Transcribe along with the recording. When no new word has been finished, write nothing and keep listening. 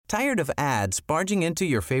Tired of ads barging into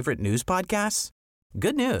your favorite news podcasts?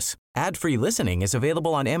 Good news. Ad-free listening is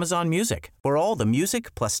available on Amazon Music for all the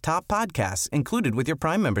music plus top podcasts included with your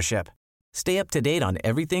Prime membership. Stay up to date on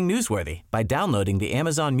everything newsworthy by downloading the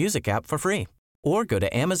Amazon Music app for free or go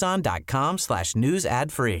to amazon.com/news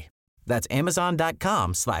ad free. That's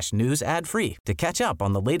amazon.com/news ad free to catch up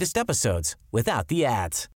on the latest episodes without the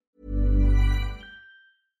ads.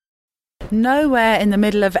 Nowhere in the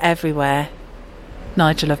middle of everywhere.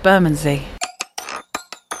 Nigel of Bermondsey.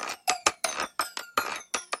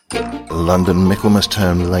 London, Michaelmas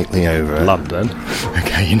term lately over. London?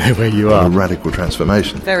 Okay, you know where you are. A radical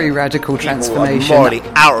transformation. Very radical transformation. People are morally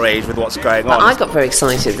outraged with what's going on. I got very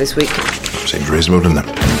excited this week. Seems reasonable, doesn't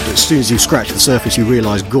it? As soon as you scratch the surface, you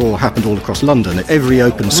realise gore happened all across London. Every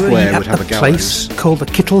open square would have a gallows. Place called the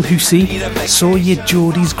Kittle Hoosey. Saw your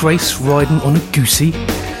Geordie's Grace riding on a goosey.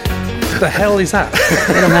 The hell is that?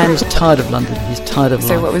 The man is tired of London. He's tired of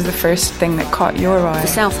London. So what was the first thing that caught your eye? The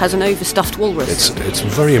South has an overstuffed walrus. It's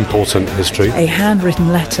very important history. A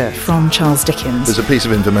handwritten letter from Charles Dickens. There's a piece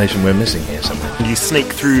of information we're missing here somewhere. You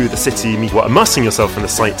snake through the city, immersing yourself in the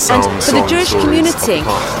sights, sounds, and for the Jewish community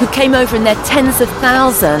who came over in their tens of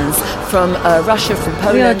thousands from Russia, from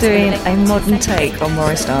Poland. We are doing a modern take on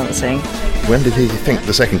Morris dancing. When did he think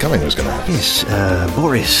the second coming was going to happen? Yes,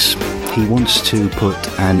 Boris. He wants to put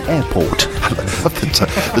an airport.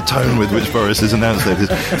 The tone with which Boris has announced that is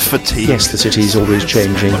fatigue. Yes, the city is always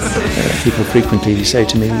changing. People frequently say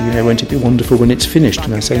to me, won't it be wonderful when it's finished?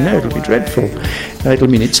 And I say, no, it'll be dreadful. It'll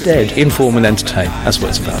mean it's dead. Inform and entertain. That's what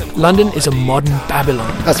it's about. London is a modern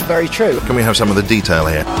Babylon. That's very true. Can we have some of the detail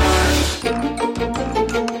here?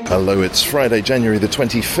 Hello, it's Friday, January the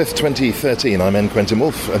 25th, 2013. I'm N. Quentin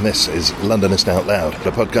Wolfe, and this is Londonist Out Loud,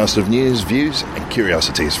 a podcast of news, views and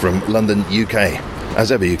curiosities from London, UK.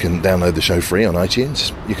 As ever, you can download the show free on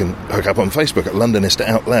iTunes. You can hook up on Facebook at Londonist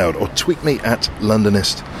Out Loud or tweet me at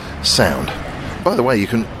Londonist Sound. By the way, you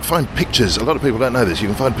can find pictures, a lot of people don't know this, you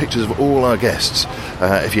can find pictures of all our guests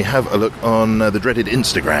if you have a look on the dreaded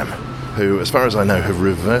Instagram, who, as far as I know, have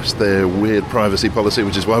reversed their weird privacy policy,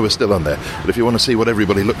 which is why we're still on there. But if you want to see what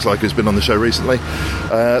everybody looks like who's been on the show recently,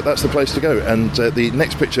 that's the place to go. And the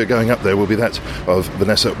next picture going up there will be that of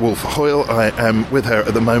Vanessa Wolfe-Hoyle. I am with her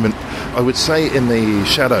at the moment, I would say in the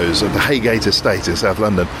shadows of the Haygate estate in South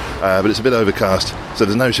London, but it's a bit overcast, so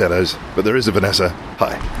there's no shadows, but there is a Vanessa.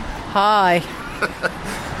 Hi. Hi.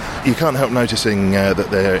 You can't help noticing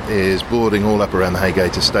that there is boarding all up around the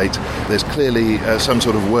Haygate estate. There's clearly some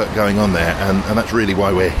sort of work going on there, and that's really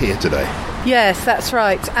why we're here today. Yes, that's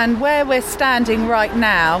right. And where we're standing right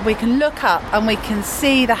now, we can look up and we can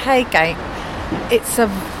see the Haygate. It's a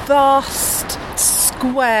vast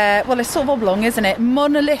square, well, it's sort of oblong, isn't it?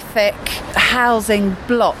 Monolithic housing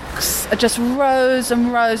blocks, just rows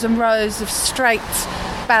and rows and rows of straight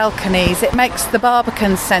balconies. It makes the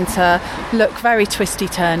Barbican Centre look very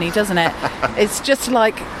twisty-turny, doesn't it? It's just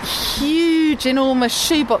like huge, enormous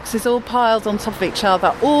shoeboxes all piled on top of each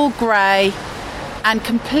other, all grey and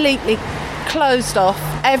completely closed off.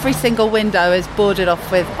 Every single window is boarded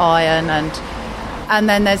off with iron, and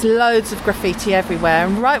then there's loads of graffiti everywhere.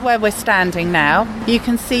 And right where we're standing now, you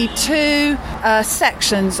can see two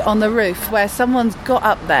sections on the roof where someone's got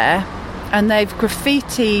up there and they've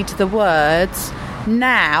graffitied the words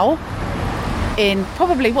 "now" in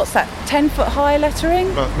probably, what's that, 10-foot high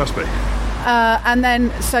lettering? Must be. And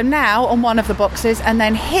then, so "now" on one of the boxes, and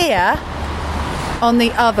then "here" on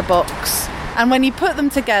the other box. And when you put them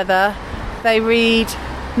together, they read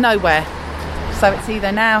 "nowhere." So it's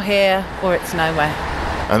either "now here" or it's "nowhere."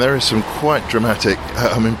 And there is some quite dramatic,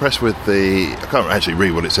 I'm impressed with I can't actually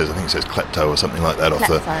read what it says, I think it says klepto or something like that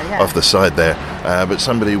off the side there, but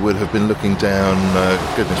somebody would have been looking down,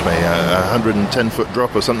 goodness me, a 110-foot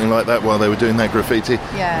drop or something like that while they were doing that graffiti.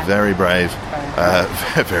 Yeah. Very brave,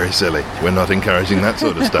 very silly. We're not encouraging that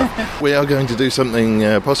sort of stuff. We are going to do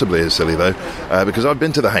something possibly as silly though, because I've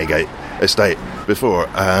been to the Haygate estate before,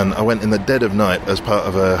 and I went in the dead of night as part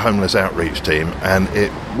of a homeless outreach team, and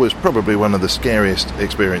it was probably one of the scariest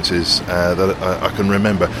experiences that I can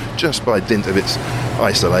remember, just by dint of its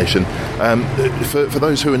isolation. For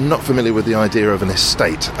those who are not familiar with the idea of an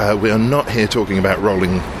estate, we are not here talking about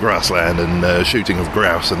rolling grassland and shooting of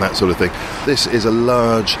grouse and that sort of thing. This is a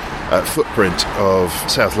large footprint of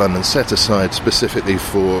South London set aside specifically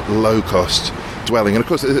for low-cost dwelling. And of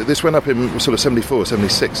course this went up in sort of 74,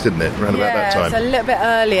 76, didn't it? Around about that time. It's a little bit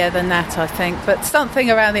earlier than that, I think, but something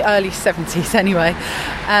around the early 70s anyway.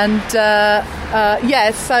 And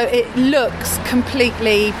so it looks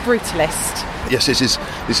completely brutalist. Yes,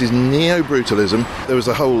 this is neo-brutalism. There was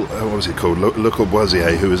a whole, what was it called, Le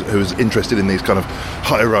Corbusier, who was interested in these kind of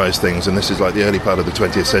high-rise things, and this is like the early part of the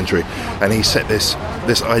 20th century, and he set this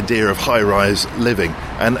idea of high-rise living.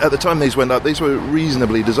 And at the time these went up, these were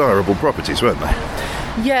reasonably desirable properties, weren't they?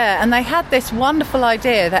 Yeah, and they had this wonderful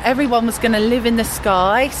idea that everyone was going to live in the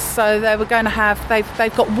sky, so they were going to have,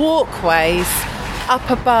 they've got walkways up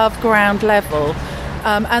above ground level.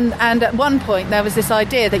 And at one point there was this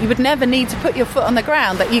idea that you would never need to put your foot on the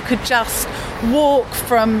ground, that you could just walk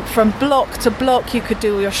from block to block. You could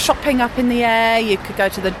do your shopping up in the air, you could go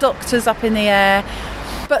to the doctors up in the air.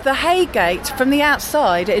 But the Haygate, from the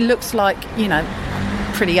outside, it looks like,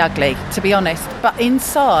 pretty ugly, to be honest. But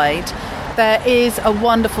inside there is a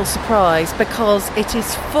wonderful surprise, because it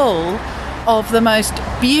is full of the most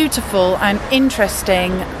beautiful and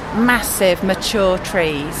interesting, massive, mature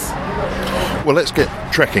trees. Well, let's get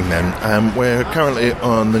trekking then. We're currently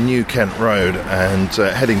on the New Kent Road and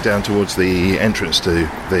heading down towards the entrance to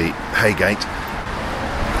the Haygate.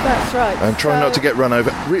 That's right. And trying not to get run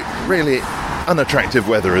over. Really unattractive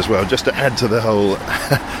weather as well, just to add to the whole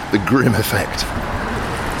the grim effect.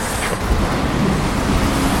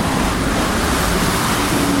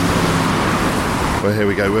 Well, here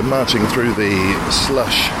we go. We're marching through the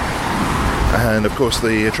slush. And of course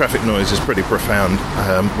the traffic noise is pretty profound.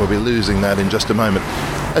 We'll be losing that in just a moment.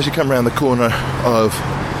 As you come around the corner of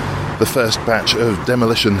the first batch of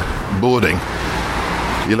demolition boarding,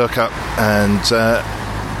 you look up and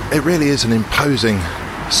it really is an imposing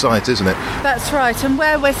sight, isn't it? That's right, and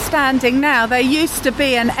where we're standing now, there used to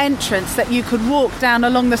be an entrance that you could walk down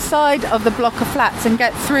along the side of the block of flats and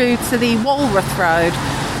get through to the Walworth Road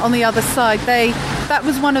on the other side. That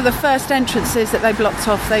was one of the first entrances that they blocked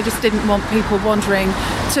off. They just didn't want people wandering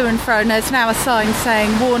to and fro, and there's now a sign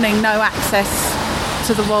saying, warning, no access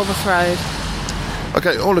to the Walworth Road.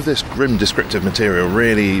 Okay, all of this grim descriptive material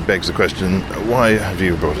really begs the question, why have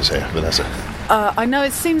you brought us here, Vanessa? I know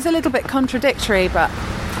it seems a little bit contradictory, but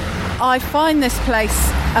I find this place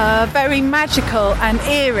very magical and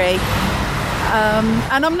eerie.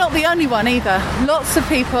 And I'm not the only one either. Lots of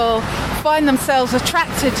people find themselves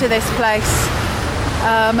attracted to this place.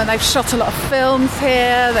 And they've shot a lot of films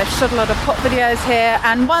here, they've shot a lot of pop videos here,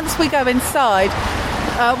 and once we go inside,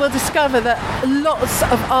 we'll discover that lots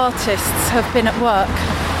of artists have been at work.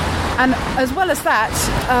 And as well as that,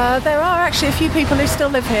 there are actually a few people who still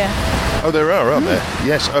live here. Oh, there are, aren't there?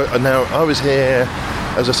 Yes. Now, I was here,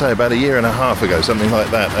 as I say, about a year and a half ago, something like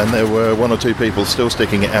that, and there were one or two people still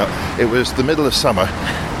sticking it out. It was the middle of summer,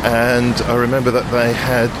 and I remember that they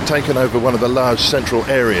had taken over one of the large central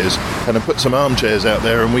areas and had put some armchairs out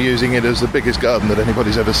there, and were using it as the biggest garden that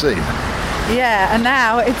anybody's ever seen. Yeah, and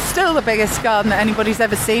now it's still the biggest garden that anybody's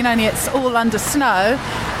ever seen, only it's all under snow,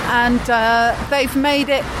 and they've made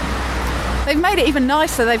it even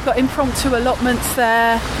nicer. They've got impromptu allotments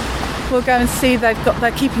there. We'll go and see.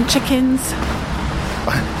 They're keeping chickens.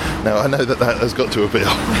 Now, I know that has got to appeal.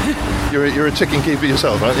 You're a chicken keeper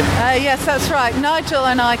yourself, aren't you? Yes, that's right. Nigel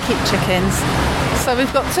and I keep chickens. So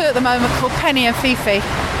we've got two at the moment called Penny and Fifi.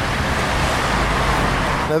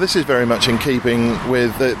 Now, this is very much in keeping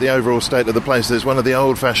with the overall state of the place. There's one of the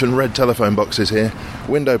old-fashioned red telephone boxes here,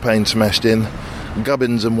 window pane smashed in,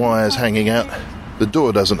 gubbins and wires hanging out, the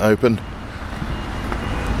door doesn't open.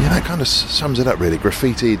 Yeah, that kind of sums it up, really.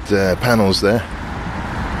 Graffitied panels there.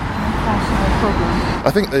 I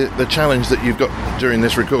think the challenge that you've got during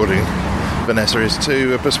this recording, Vanessa, is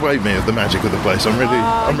to persuade me of the magic of the place. I'm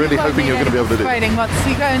really hoping you're going to be able to do it. Once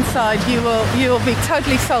you go inside, you will be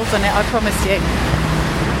totally sold on it, I promise you.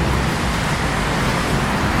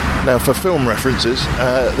 Now, for film references,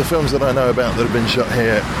 the films that I know about that have been shot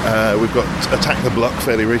here, we've got Attack the Block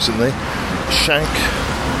fairly recently, Shank,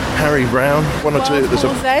 Harry Brown, one or two. World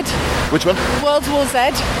War Z. Which one? World War Z.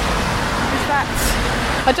 Is that?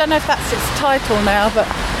 I don't know if that's its title now, but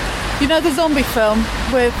you know the zombie film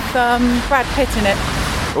with Brad Pitt in it.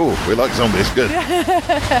 Oh, we like zombies. Good.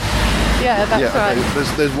 Yeah, that's right.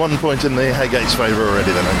 Okay. There's 1 point in the Haygate's favour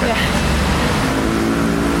already then. Okay. Yeah.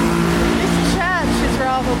 This church is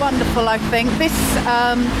rather wonderful, I think. This,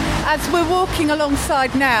 as we're walking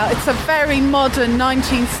alongside now, it's a very modern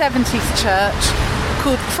 1970s church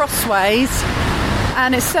called Crossways.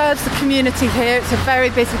 And it serves the community here. It's a very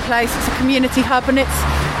busy place. It's a community hub, and it's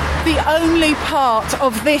the only part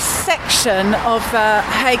of this section of the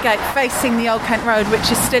Haygate facing the Old Kent Road which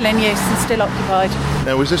is still in use and still occupied.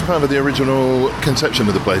 Now, was this part of the original conception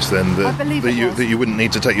of the place then? I believe it was. That you wouldn't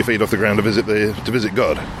need to take your feet off the ground to visit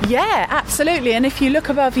God? Yeah, absolutely. And if you look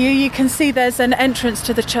above you can see there's an entrance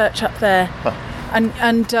to the church up there. Huh.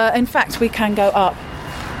 And in fact, we can go up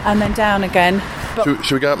and then down again. But,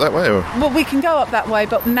 should we go up that way? Or? Well, we can go up that way,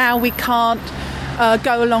 but now we can't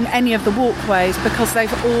go along any of the walkways because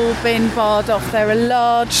they've all been barred off. There are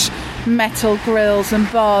large metal grills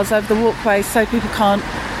and bars over the walkways, so people can't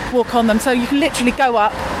walk on them. So you can literally go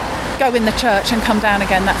up, go in the church and come down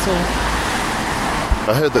again, that's all.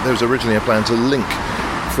 I heard that there was originally a plan to link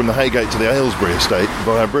from the Haygate to the Aylesbury estate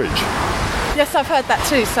via bridge. Yes, I've heard that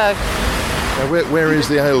too, so... Now, where is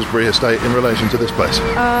the Aylesbury estate in relation to this place?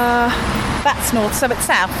 That's north, so it's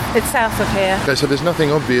south. It's south of here. Okay, so there's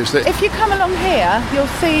nothing obvious that... If you come along here, you'll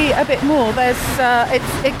see a bit more. There's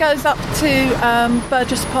it goes up to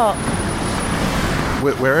Burgess Park.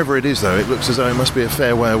 Wherever it is, though, it looks as though it must be a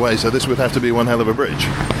fair way away, so this would have to be one hell of a bridge.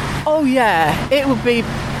 Oh, yeah. It would be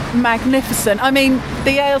magnificent. I mean,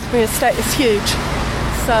 the Aylesbury estate is huge,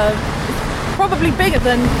 so it's probably bigger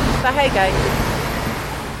than the Haygate.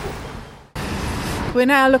 We're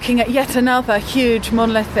now looking at yet another huge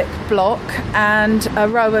monolithic block and a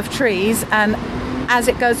row of trees, and as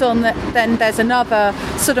it goes on, then there's another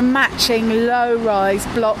sort of matching low-rise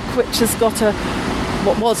block which has got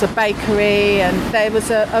what was a bakery, and there was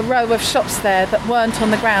a row of shops there that weren't on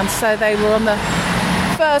the ground, so they were on the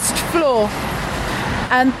first floor.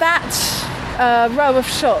 And that row of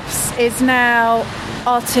shops is now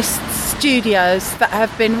artists' studios that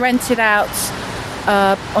have been rented out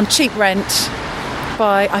on cheap rent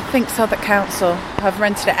by, I think, Southwark Council have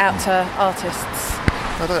rented it out to artists.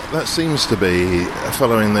 Well, that seems to be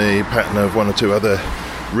following the pattern of one or two other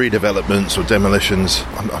redevelopments or demolitions.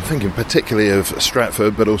 I'm thinking particularly of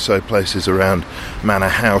Stratford, but also places around Manor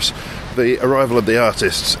House. The arrival of the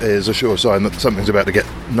artists is a sure sign that something's about to get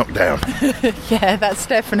knocked down. Yeah, that's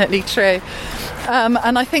definitely true.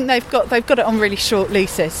 And I think they've got it on really short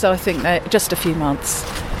leases, so I think they're just a few months.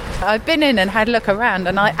 I've been in and had a look around,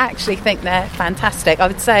 and I actually think they're fantastic. I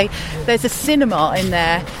would say there's a cinema in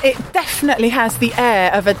there. It definitely has the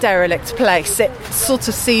air of a derelict place. It sort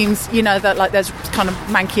of seems, that like there's kind of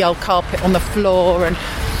manky old carpet on the floor and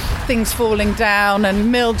things falling down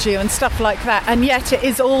and mildew and stuff like that. And yet it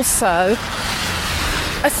is also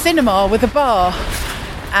a cinema with a bar.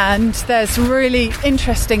 And there's really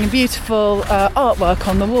interesting and beautiful artwork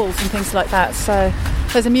on the walls and things like that. So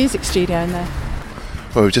there's a music studio in there.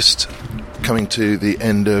 Well, we're just coming to the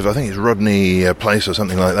end of, I think it's Rodney Place or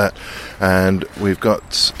something like that, and we've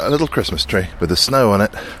got a little Christmas tree with the snow on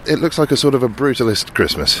it. It looks like a sort of a brutalist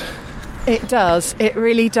Christmas. It does, it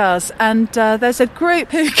really does. And there's a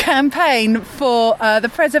group who campaign for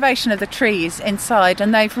the preservation of the trees inside,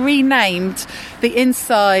 and they've renamed the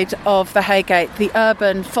inside of the Haygate the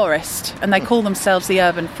Urban Forest, and they call themselves the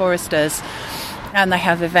Urban Foresters, and they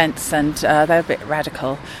have events, and they're a bit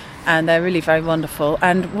radical. And they're really very wonderful.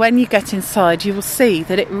 And when you get inside, you will see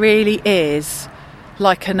that it really is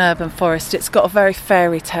like an urban forest. It's got a very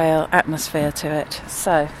fairy tale atmosphere to it.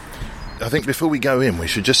 So I think before we go in, we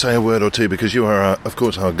should just say a word or two, because you are, of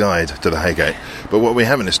course, our guide to the Haygate. But what we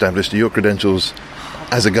haven't established are your credentials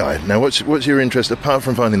as a guide. Now, what's your interest, apart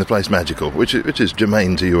from finding the place magical, which is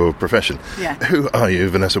germane to your profession? Yeah. Who are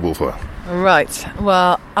you, Vanessa Wolfwell? Right.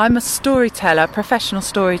 Well, I'm a storyteller, professional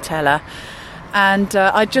storyteller. And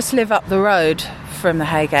I just live up the road from the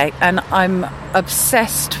Haygate, and I'm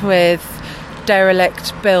obsessed with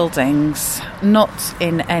derelict buildings, not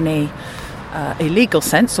in any illegal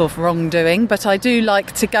sense of wrongdoing, but I do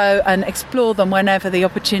like to go and explore them whenever the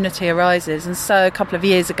opportunity arises. And so a couple of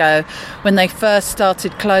years ago, when they first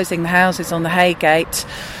started closing the houses on the Haygate,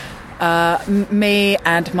 me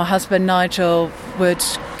and my husband Nigel would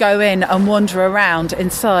go in and wander around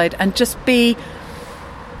inside and just be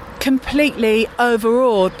completely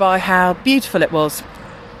overawed by how beautiful it was.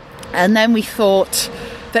 And then we thought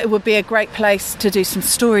that it would be a great place to do some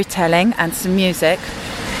storytelling and some music,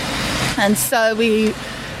 and so we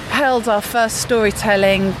held our first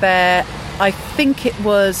storytelling there. I think it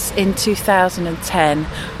was in 2010,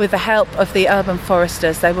 with the help of the Urban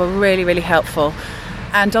Foresters. They were really, really helpful.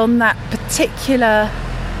 And on that particular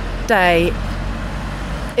day,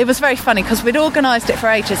 it was very funny because we'd organised it for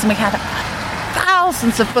ages, and we had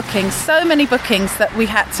thousands of bookings, so many bookings that we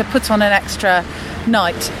had to put on an extra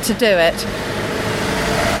night to do it.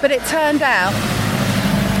 But it turned out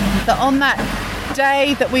that on that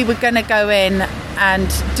day that we were going to go in and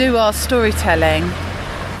do our storytelling,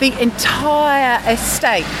 the entire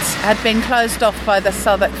estate had been closed off by the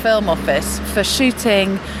Southwark Film Office for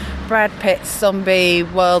shooting Brad Pitt's zombie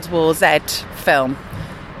World War Z film.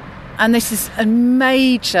 And this is a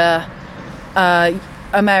major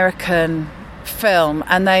American film,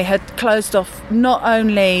 and they had closed off not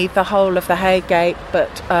only the whole of the Haygate but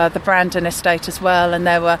the Brandon estate as well, and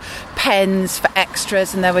there were pens for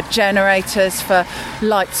extras, and there were generators for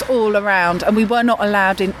lights all around, and we were not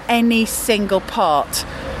allowed in any single part.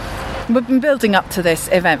 We've been building up to this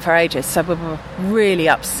event for ages, so we were really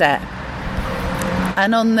upset.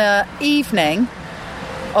 And on the evening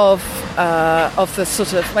of the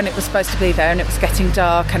sort of when it was supposed to be there, and it was getting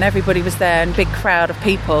dark and everybody was there and big crowd of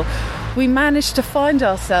people, we managed to find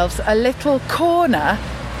ourselves a little corner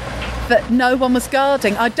that no one was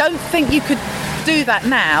guarding. I don't think you could do that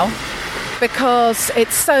now, because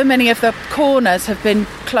it's so many of the corners have been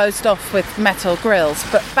closed off with metal grills,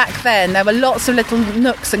 but back then there were lots of little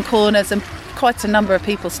nooks and corners and quite a number of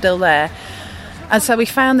people still there. And so we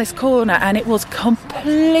found this corner, and it was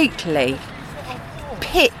completely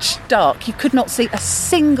pitch dark. You could not see a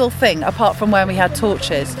single thing apart from where we had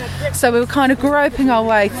torches. So we were kind of groping our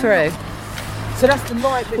way through. So that's the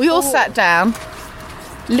night before. We all sat down,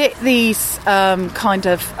 lit these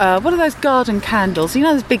what are those garden candles? You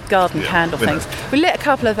know, those big garden candle things. We lit a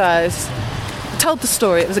couple of those, told the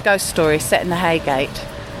story. It was a ghost story set in the Haygate.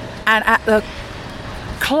 And at the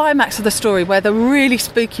climax of the story, where the really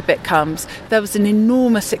spooky bit comes, there was an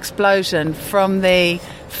enormous explosion from the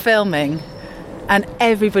filming, and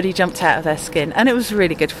everybody jumped out of their skin, and it was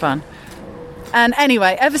really good fun. And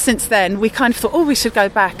anyway, ever since then, we kind of thought, we should go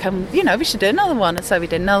back and, we should do another one. And so we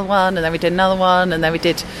did another one, and then we did another one, and then we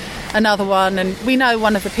did another one. And we know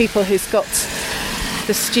one of the people who's got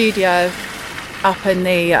the studio up in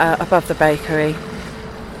the above the bakery.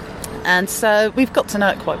 And so we've got to know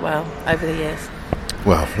it quite well over the years.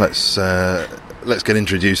 Well, let's get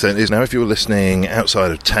introduced then. Now, if you're listening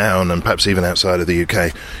outside of town and perhaps even outside of the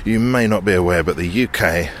UK, you may not be aware, but the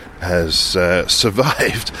UK has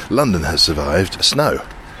survived, London has survived snow,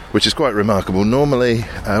 which is quite remarkable. Normally,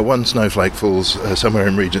 one snowflake falls somewhere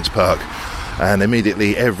in Regent's Park, and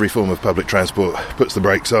immediately every form of public transport puts the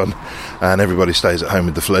brakes on, and everybody stays at home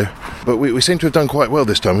with the flu. But we seem to have done quite well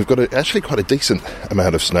this time. We've got actually quite a decent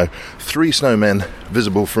amount of snow. 3 snowmen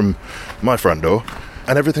visible from my front door,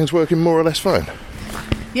 and everything's working more or less fine.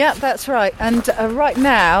 Yeah, that's right. And right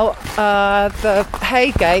now, the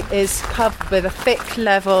Haygate is covered with a thick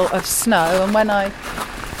level of snow. And when I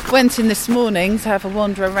went in this morning to have a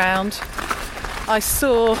wander around, I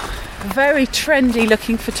saw a very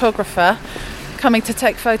trendy-looking photographer coming to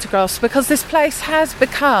take photographs, because this place has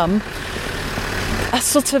become a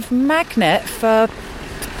sort of magnet for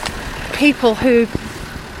people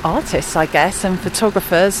artists, I guess, and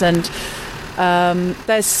photographers, and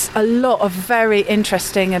there's a lot of very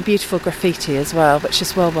interesting and beautiful graffiti as well, which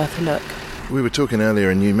is well worth a look. We were talking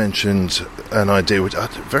earlier, and you mentioned an idea which I'm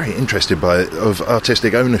very interested by, of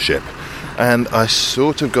artistic ownership. And I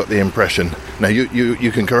sort of got the impression, now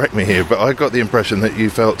you can correct me here, but I got the impression that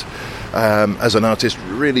you felt, as an artist,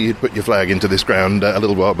 really you'd put your flag into this ground a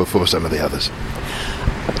little while before some of the others.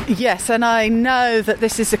 Yes, and I know that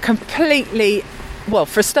this is a completely... Well,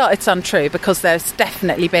 for a start, it's untrue, because there's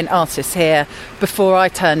definitely been artists here before I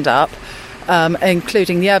turned up,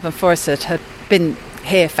 including the urban forest that had been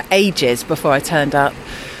here for ages before I turned up.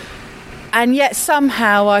 And yet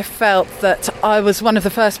somehow I felt that I was one of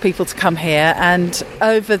the first people to come here, and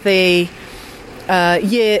over the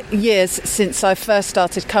years since I first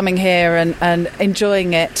started coming here and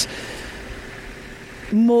enjoying it,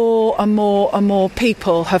 more and more and more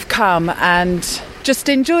people have come and just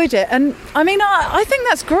enjoyed it. And I mean, I think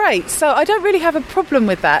that's great, so I don't really have a problem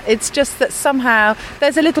with that. It's just that somehow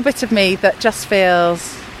there's a little bit of me that just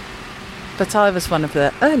feels that I was one of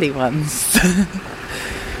the early ones.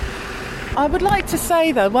 I would like to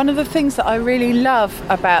say, though, one of the things that I really love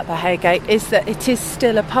about the Haygate is that it is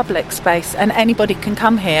still a public space, and anybody can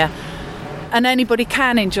come here and anybody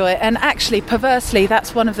can enjoy it. And actually, perversely,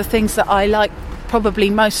 that's one of the things that I like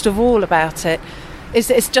probably most of all about it, is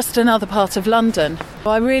that it's just another part of London.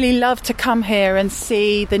 I really love to come here and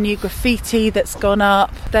see the new graffiti that's gone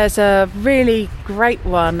up. There's a really great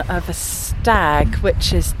one of a stag,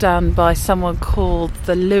 which is done by someone called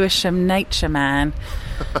the Lewisham Nature Man.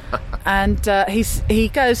 And he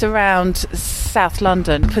goes around South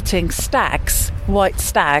London putting stags, white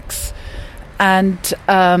stags, and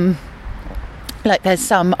like there's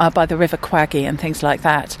some by the River Quaggy and things like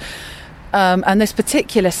that. And this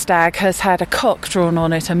particular stag has had a cock drawn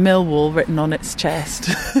on it and Millwall written on its chest.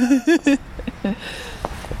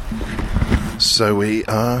 So we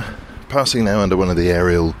are passing now under one of the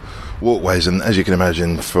aerial walkways, and as you can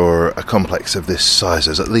imagine, for a complex of this size,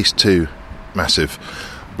 there's at least 2 massive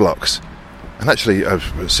blocks. And actually,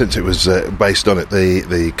 since it was based on it,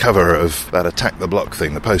 the cover of that Attack the Block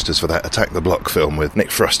thing, the posters for that Attack the Block film with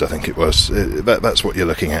Nick Frost, I think it was, that's what you're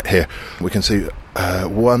looking at here. We can see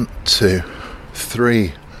 1, 2,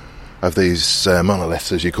 3, of these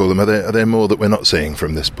monoliths, as you call them? Are there more that we're not seeing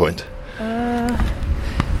from this point?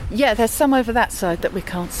 Yeah, there's some over that side that we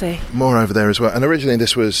can't see. More over there as well. And originally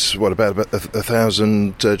this was, about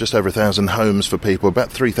 1,000, just over 1,000 homes for people,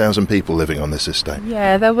 about 3,000 people living on this estate.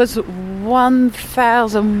 Yeah, there was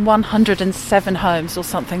 1,107 homes or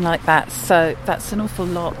something like that. So that's an awful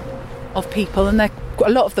lot of people, and they're,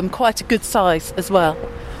 a lot of them quite a good size as well.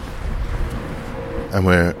 And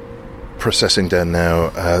we're processing down now.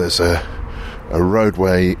 There's a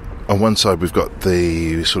roadway. On one side we've got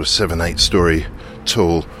the sort of 7-8 storey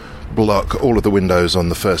tall block. All of the windows on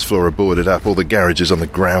the first floor are boarded up. All the garages on the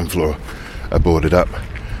ground floor are boarded up.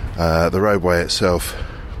 The roadway itself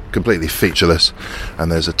completely featureless, and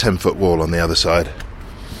there's a 10-foot wall on the other side.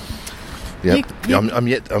 Yep.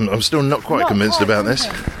 I'm still not quite convinced about this.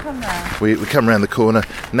 We come around the corner.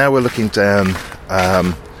 Now we're looking down.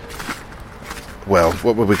 Well,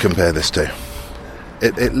 what would we compare this to?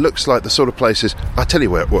 It looks like the sort of places... I tell you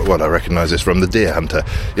what I recognise this from, the Deer Hunter.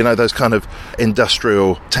 You know, those kind of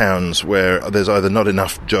industrial towns where there's either not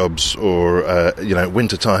enough jobs or,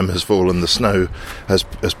 winter time has fallen, the snow has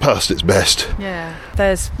passed its best. Yeah.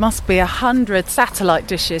 Must be 100 satellite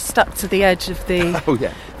dishes stuck to the edge of the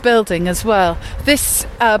building as well. This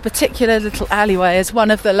particular little alleyway is one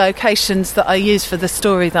of the locations that I use for the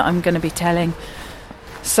story that I'm going to be telling.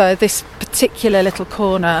 So this particular little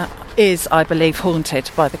corner is, I believe, haunted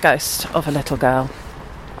by the ghost of a little girl.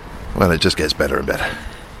 Well, it just gets better and better.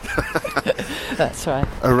 That's right.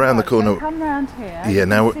 Around the corner. So come round here. Yeah,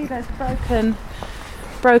 now you can see there's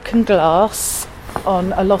broken glass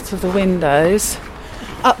on a lot of the windows.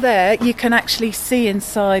 Up there, you can actually see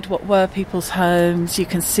inside what were people's homes. You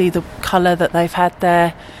can see the colour that they've had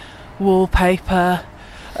there, wallpaper.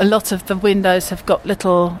 A lot of the windows have got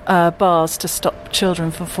little bars to stop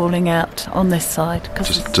children from falling out on this side.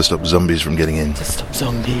 To stop zombies from getting in. To stop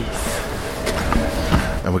zombies.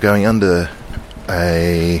 And we're going under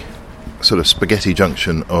a sort of spaghetti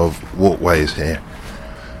junction of walkways here,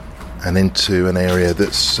 and into an area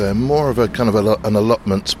that's more of a kind of an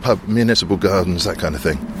allotments, pub, municipal gardens, that kind of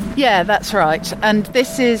thing. Yeah, that's right. And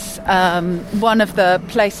this is one of the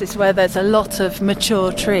places where there's a lot of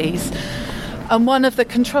mature trees. And one of the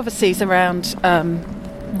controversies around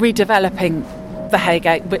redeveloping the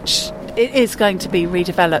Haygate, which it is going to be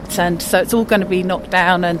redeveloped, and so it's all going to be knocked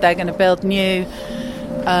down and they're going to build new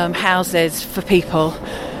houses for people.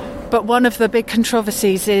 But one of the big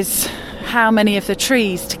controversies is how many of the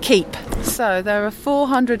trees to keep. So there are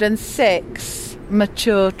 406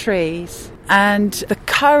 mature trees, and the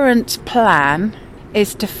current plan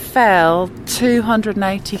is to fell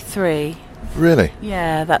 283. Really?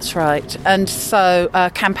 Yeah, that's right. And so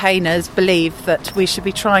campaigners believe that we should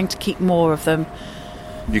be trying to keep more of them.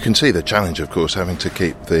 You can see the challenge, of course, having to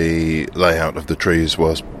keep the layout of the trees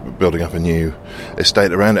whilst building up a new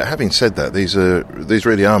estate around it. Having said that, these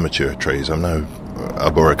really are mature trees. I'm no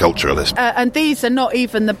arboriculturalist. And these are not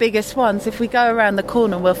even the biggest ones. If we go around the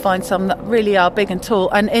corner, we'll find some that really are big and tall.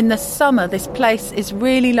 And in the summer, this place is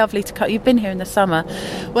really lovely to cut. You've been here in the summer.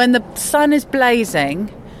 When the sun is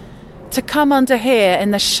blazing, to come under here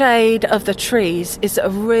in the shade of the trees is a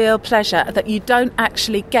real pleasure that you don't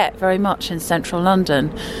actually get very much in central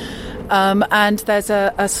London. And there's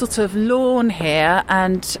a sort of lawn here,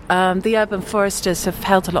 and the urban foresters have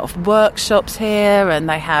held a lot of workshops here, and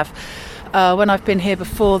they have, when I've been here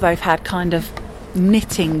before, they've had kind of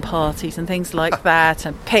knitting parties and things like that,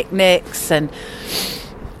 and picnics, and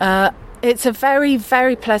it's a very,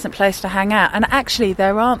 very pleasant place to hang out. And actually,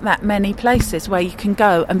 there aren't that many places where you can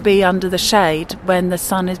go and be under the shade when the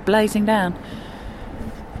sun is blazing down.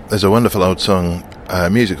 There's a wonderful old song,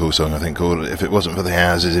 musical song, I think, called "If It Wasn't for the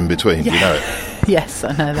Houses in Between." Yeah. You know it? Yes,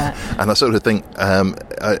 I know that. And I sort of think,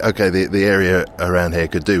 the area around here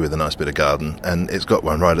could do with a nice bit of garden, and it's got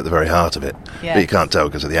one right at the very heart of it. Yeah. But you can't tell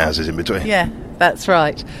because of the houses in between. Yeah, that's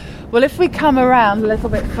right. Well, if we come around a little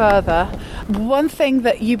bit further, one thing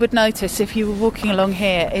that you would notice if you were walking along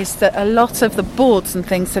here is that a lot of the boards and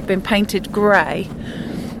things have been painted grey,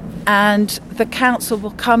 and the council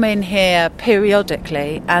will come in here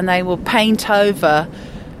periodically and they will paint over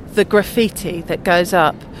the graffiti that goes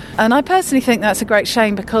up. And I personally think that's a great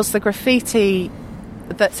shame, because the graffiti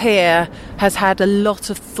that's here has had a lot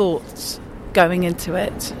of thoughts going into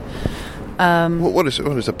it. What is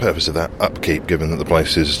the purpose of that upkeep, given that the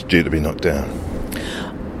place is due to be knocked down?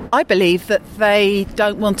 I believe that they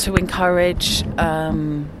don't want to encourage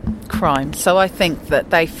crime. So I think that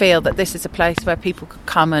they feel that this is a place where people could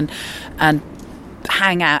come and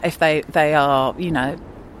hang out if they are,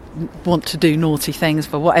 want to do naughty things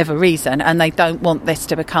for whatever reason, and they don't want this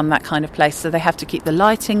to become that kind of place. So they have to keep the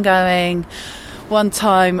lighting going. one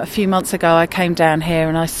time a few months ago I came down here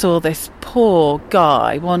and I saw this poor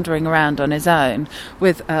guy wandering around on his own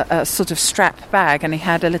with a sort of strap bag, and he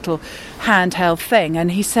had a little handheld thing,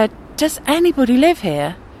 and he said, "Does anybody live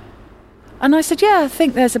here?" And I said, "Yeah, I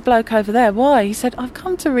think there's a bloke over there." "Why?" He said, "I've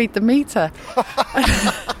come to read the meter."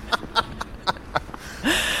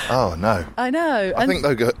 Oh, no. I know. I think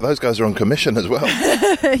those guys are on commission as well.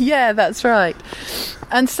 Yeah, that's right.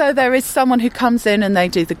 And so there is someone who comes in and they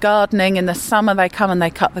do the gardening. In the summer they come and they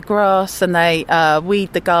cut the grass and they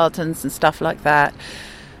weed the gardens and stuff like that.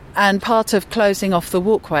 And part of closing off the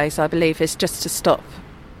walkways, I believe, is just to stop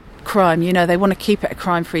crime. You know, they want to keep it a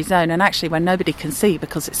crime-free zone, and actually when nobody can see,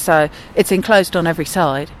 because it's enclosed on every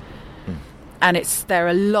side. And there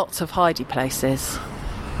are lots of hidey places.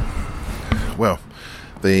 Well,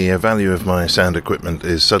 the value of my sound equipment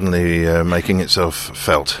is suddenly making itself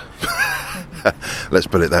felt. Let's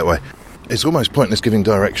put it that way. It's almost pointless giving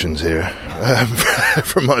directions here,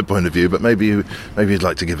 from my point of view, but maybe you'd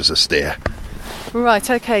like to give us a steer. Right,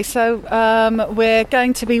 okay, so we're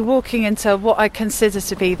going to be walking into what I consider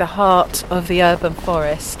to be the heart of the urban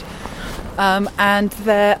forest. And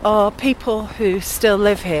there are people who still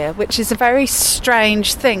live here, which is a very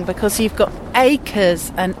strange thing, because you've got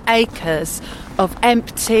acres and acres of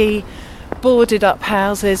empty, boarded up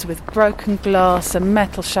houses with broken glass and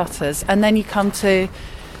metal shutters, and then you come to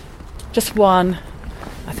just one,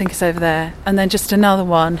 I think it's over there, and then just another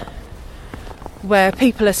one where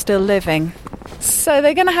people are still living. So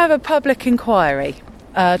they're going to have a public inquiry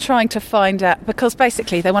trying to find out, because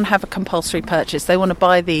basically they want to have a compulsory purchase. They want to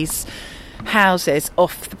buy these houses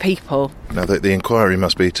off the people. Now, the inquiry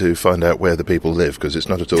must be to find out where the people live, because it's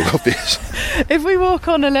not at all obvious. If we walk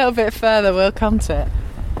on a little bit further, we'll come to it.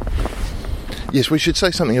 Yes, we should say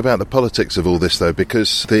something about the politics of all this, though,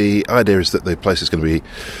 because the idea is that the place is going to be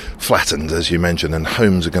flattened, as you mentioned, and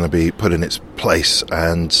homes are going to be put in its place,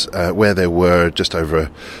 and where there were just over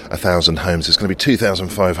 1,000 homes, there's going to be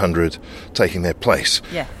 2,500 taking their place.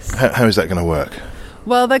 Yes. How is that going to work?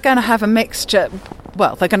 Well, they're going to have a mixture.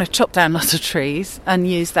 Well, they're going to chop down lots of trees and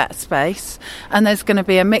use that space. And there's going to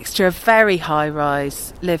be a mixture of very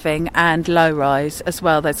high-rise living and low-rise as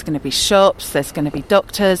well. There's going to be shops, there's going to be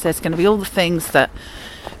doctors, there's going to be all the things that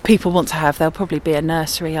people want to have. There'll probably be a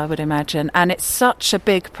nursery, I would imagine. And it's such a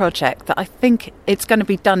big project that I think it's going to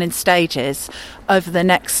be done in stages over the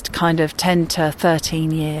next kind of 10 to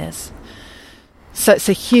 13 years. So it's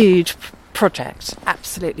a huge project,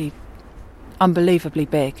 absolutely unbelievably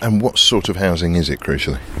big. And what sort of housing is it,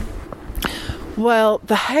 crucially? Well,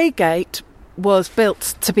 the Haygate was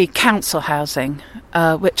built to be council housing,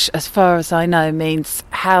 which, as far as I know, means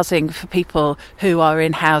housing for people who are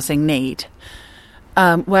in housing need.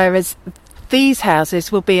 Whereas these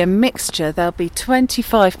houses will be a mixture. There'll be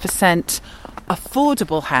 25%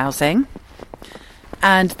 affordable housing,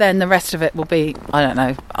 and then the rest of it will be, I don't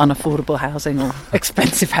know, unaffordable housing or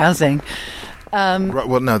expensive housing. Right,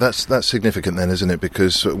 well, no, that's significant then, isn't it?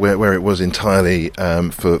 Because where it was entirely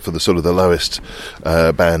for the sort of the lowest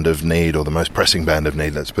band of need, or the most pressing band of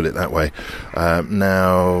need, let's put it that way.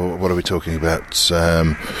 Now, what are we talking about?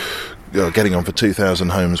 Getting on for 2,000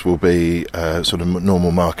 homes will be sort of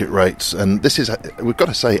normal market rates. And this is, we've got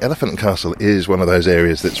to say, Elephant and Castle is one of those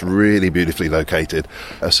areas that's really beautifully located.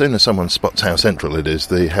 As soon as someone spots how central it is,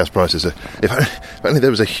 the house prices are... If only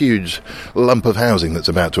there was a huge lump of housing that's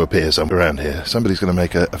about to appear somewhere around here, somebody's going to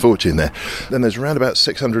make a fortune there. Then there's around about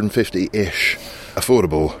 650-ish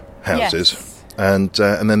affordable houses. Yes.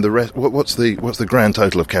 And then the rest... What's the grand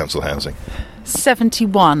total of council housing?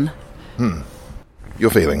 71. Your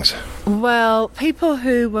feelings? Well, people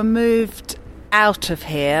who were moved out of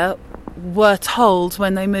here were told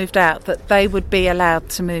when they moved out that they would be allowed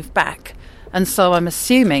to move back. And so I'm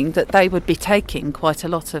assuming that they would be taking quite a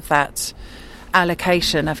lot of that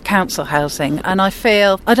allocation of council housing. And I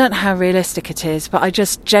don't know how realistic it is, but I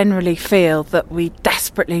just generally feel that we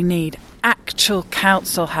desperately need actual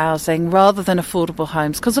council housing rather than affordable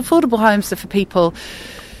homes. Because affordable homes are for people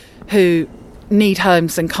who need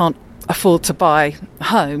homes and can't afford to buy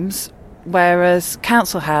homes, whereas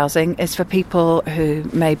council housing is for people who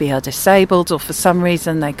maybe are disabled, or for some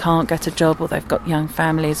reason they can't get a job, or they've got young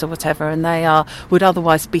families or whatever, and they would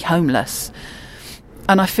otherwise be homeless.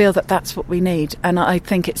 And I feel that that's what we need, and I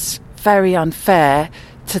think it's very unfair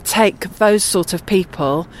to take those sort of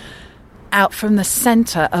people out from the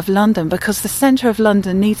centre of London, because the centre of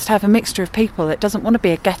London needs to have a mixture of people. It doesn't want to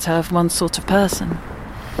be a ghetto of one sort of person.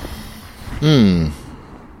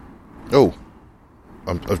 Oh,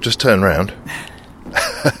 I've just turned round.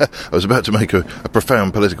 I was about to make a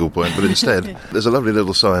profound political point, but instead there's a lovely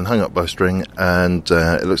little sign hung up by string, and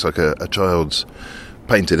it looks like a child's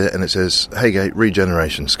painted it, and it says Haygate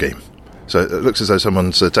Regeneration Scheme. So it looks as though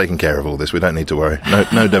someone's taking care of all this. We don't need to worry.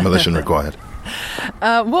 No demolition required.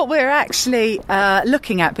 What we're actually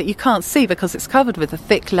looking at, but you can't see because it's covered with a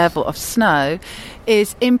thick level of snow,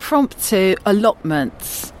 is impromptu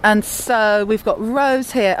allotments. And so we've got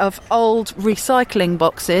rows here of old recycling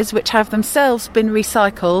boxes which have themselves been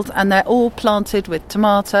recycled, and they're all planted with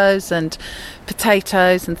tomatoes and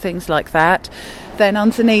potatoes and things like that. Then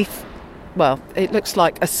underneath, well, it looks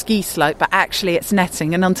like a ski slope, but actually it's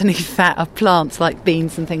netting, and underneath that are plants like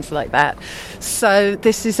beans and things like that. So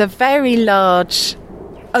this is a very large,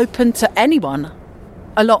 open to anyone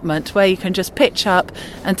allotment where you can just pitch up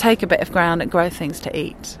and take a bit of ground and grow things to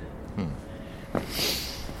eat.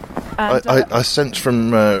 And, I sense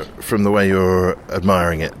from the way you're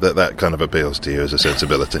admiring it that kind of appeals to you as a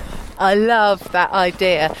sensibility. I love that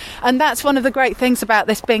idea. And that's one of the great things about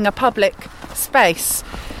this being a public space,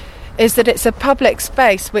 is that it's a public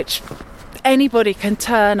space which anybody can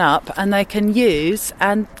turn up and they can use,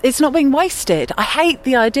 and it's not being wasted. I hate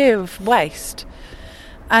the idea of waste.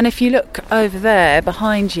 And if you look over there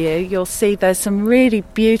behind you, you'll see there's some really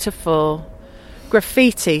beautiful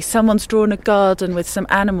graffiti. Someone's drawn a garden with some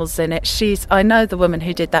animals in it. I know the woman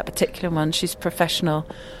who did that particular one. She's a professional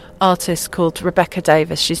artist called Rebecca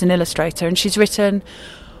Davis. She's an illustrator, and she's written,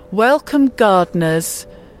 "Welcome gardeners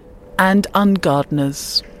and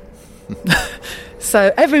ungardeners."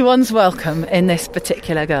 So everyone's welcome in this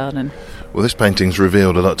particular garden. Well, this painting's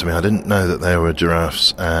revealed a lot to me. I didn't know that there were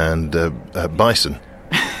giraffes and bison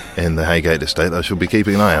in the Haygate estate. I shall be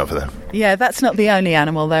keeping an eye out for them. Yeah, that's not the only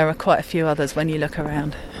animal. There are quite a few others when you look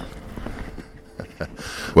around.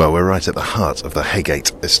 Well, we're right at the heart of the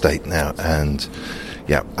Haygate estate now, and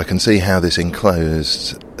yeah, I can see how this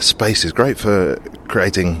enclosed space is great for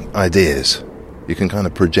creating ideas. You can kind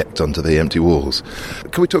of project onto the empty walls.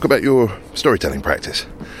 Can we talk about your storytelling practice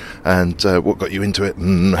and what got you into it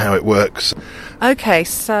and how it works? Okay,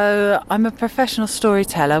 so I'm a professional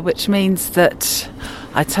storyteller, which means that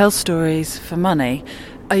I tell stories for money.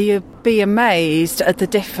 You'd be amazed at the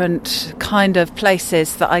different kind of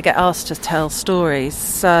places that I get asked to tell stories.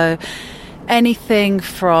 So anything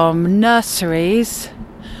from nurseries,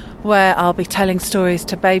 where I'll be telling stories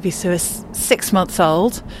to babies who are 6 months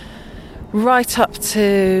old, right up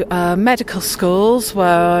to medical schools, where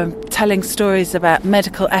I'm telling stories about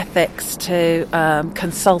medical ethics to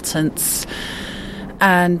consultants,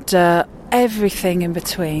 and everything in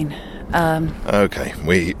between. Okay,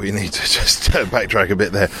 we need to just backtrack a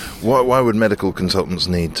bit there. Why would medical consultants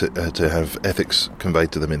need to have ethics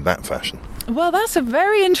conveyed to them in that fashion? Well, that's a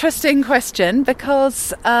very interesting question,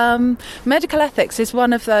 because medical ethics is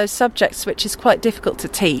one of those subjects which is quite difficult to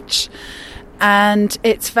teach. And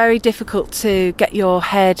it's very difficult to get your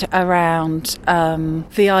head around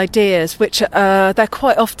the ideas, which they're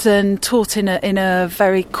quite often taught in a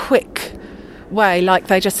very quick way. Like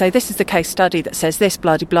they just say, this is the case study that says this,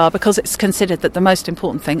 blah, blah, blah, because it's considered that the most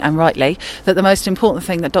important thing, and rightly, that the most important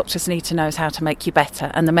thing that doctors need to know is how to make you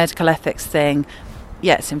better. And the medical ethics thing,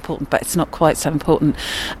 yeah, it's important, but it's not quite so important.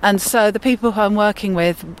 And so the people who I'm working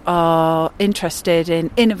with are interested in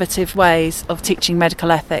innovative ways of teaching medical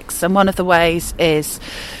ethics. And one of the ways is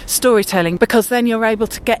storytelling, because then you're able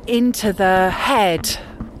to get into the head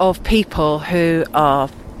of people who are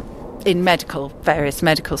in various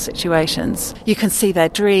medical situations. You can see their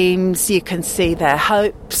dreams, you can see their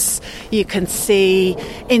hopes, you can see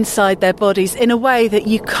inside their bodies in a way that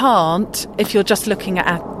you can't if you're just looking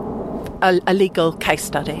at a legal case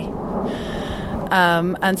study.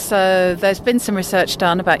 And so there's been some research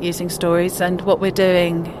done about using stories, and what we're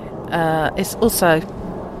doing is also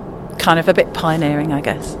kind of a bit pioneering, I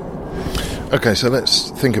guess. Okay, so let's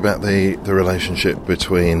think about the relationship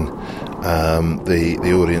between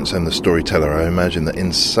the audience and the storyteller. I imagine that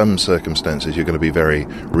in some circumstances you're going to be very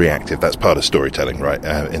reactive. That's part of storytelling, right?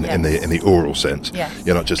 In the oral sense. Yes.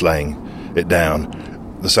 You're not just laying it down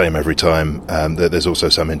the same every time. There's also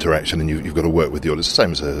some interaction, and you've got to work with the audience. The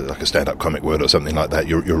same as like a stand-up comic word or something like that.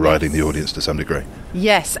 You're riding the audience to some degree.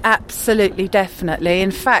 Yes, absolutely, definitely.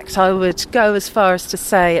 In fact, I would go as far as to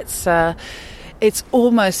say it's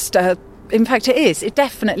almost. In fact, it is. It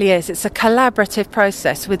definitely is. It's a collaborative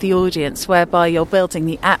process with the audience, whereby you're building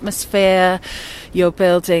the atmosphere, you're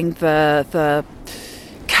building the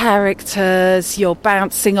characters, you're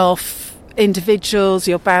bouncing off individuals,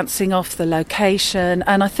 you're bouncing off the location.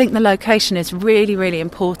 And I think the location is really, really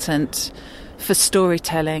important for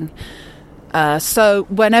storytelling. So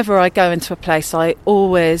whenever I go into a place, I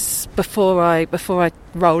always, before I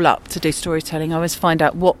roll up to do storytelling, I always find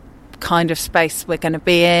out what kind of space we're going to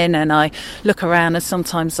be in, and I look around, and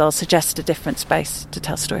sometimes I'll suggest a different space to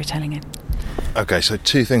tell storytelling in. Okay, so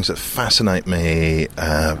two things that fascinate me,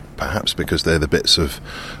 perhaps because they're the bits of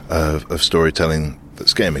storytelling that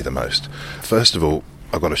scare me the most. First of all,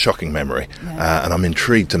 I've got a shocking memory, and I'm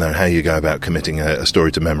intrigued to know how you go about committing a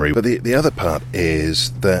story to memory. But the other part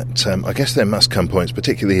is that I guess there must come points,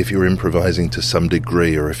 particularly if you're improvising to some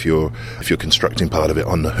degree, or if you're constructing part of it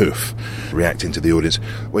on the hoof, reacting to the audience,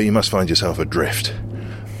 where you must find yourself adrift.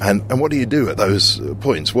 And what do you do at those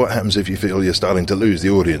points? What happens if you feel you're starting to lose the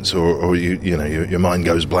audience, or your mind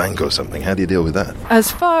goes blank or something? How do you deal with that?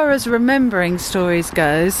 As far as remembering stories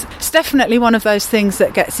goes, it's definitely one of those things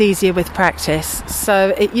that gets easier with practice.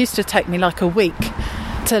 So it used to take me like a week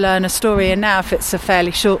to learn a story, and now if it's a fairly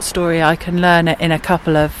short story, I can learn it in a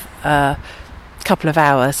couple of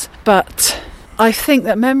hours. But I think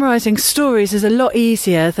that memorising stories is a lot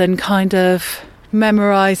easier than kind of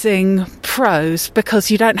memorising prose,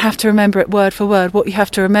 because you don't have to remember it word for word. What you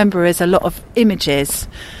have to remember is a lot of images,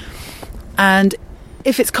 and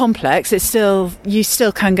if it's complex, you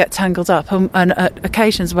still can get tangled up, and at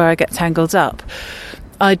occasions where I get tangled up,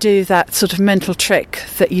 I do that sort of mental trick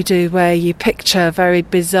that you do where you picture very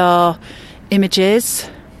bizarre images.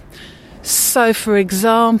 So for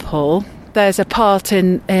example, there's a part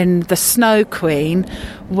in The Snow Queen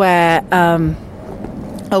where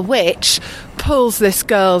a witch pulls this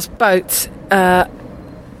girl's boat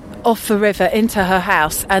off the river into her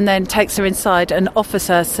house, and then takes her inside and offers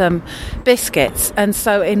her some biscuits. And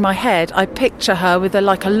so in my head, I picture her with a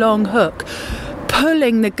long hook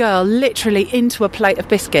pulling the girl literally into a plate of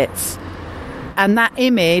biscuits. And that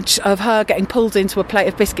image of her getting pulled into a plate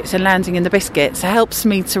of biscuits and landing in the biscuits helps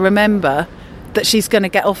me to remember that she's going to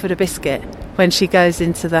get offered a biscuit when she goes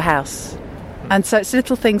into the house. And so it's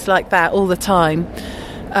little things like that all the time.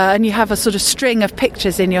 And you have a sort of string of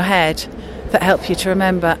pictures in your head that help you to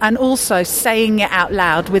remember. And also saying it out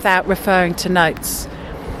loud without referring to notes.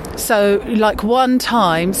 So, like one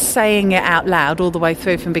time, saying it out loud all the way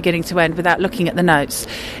through from beginning to end without looking at the notes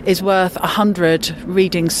is worth 100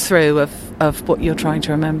 readings through of what you're trying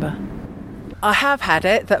to remember. I have had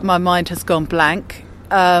it that my mind has gone blank.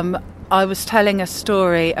 I was telling a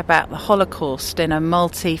story about the Holocaust in a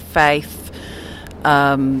multi-faith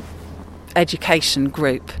education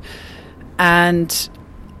group, and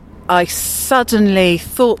I suddenly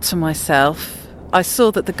thought to myself, I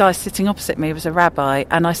saw that the guy sitting opposite me was a rabbi,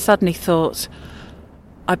 and I suddenly thought,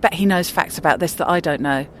 I bet he knows facts about this that I don't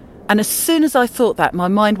know. And as soon as I thought that, my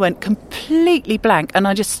mind went completely blank, and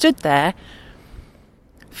I just stood there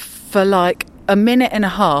for like a minute and a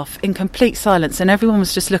half in complete silence, and everyone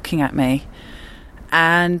was just looking at me.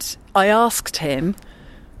 And I asked him,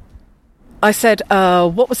 I said,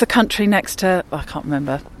 what was the country next to... I can't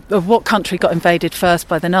remember. What country got invaded first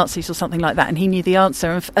by the Nazis or something like that? And he knew the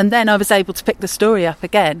answer. And then I was able to pick the story up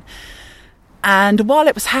again. And while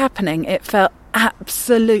it was happening, it felt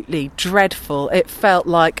absolutely dreadful. It felt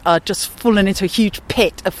like I'd just fallen into a huge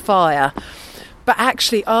pit of fire. But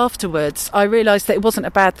actually afterwards, I realised that it wasn't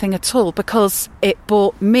a bad thing at all, because it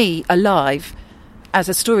brought me alive as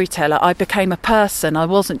a storyteller. I became a person. I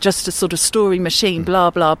wasn't just a sort of story machine, blah,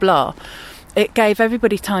 blah, blah. It gave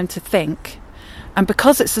everybody time to think. And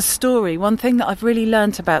because it's a story, one thing that I've really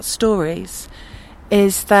learnt about stories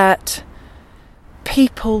is that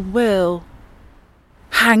people will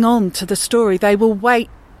hang on to the story. They will wait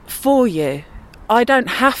for you. I don't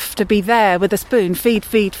have to be there with a spoon,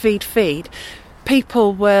 feed.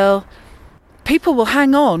 People will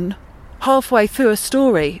hang on halfway through a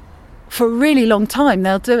story for a really long time.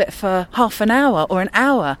 They'll do it for half an hour or an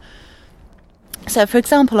hour. So, for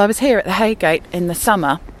example, I was here at the Haygate in the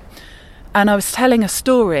summer, and I was telling a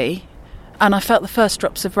story, and I felt the first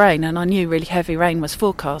drops of rain, and I knew really heavy rain was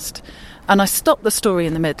forecast. And I stopped the story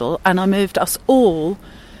in the middle, and I moved us all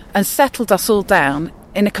and settled us all down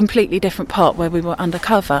in a completely different part where we were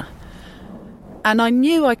undercover. And I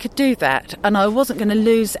knew I could do that, and I wasn't going to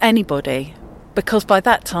lose anybody, because by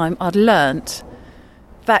that time I'd learnt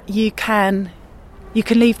that you can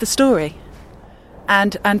leave the story.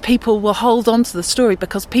 And people will hold on to the story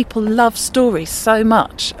because people love stories so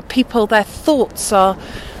much. People, their thoughts are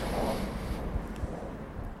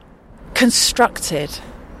constructed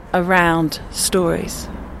around stories.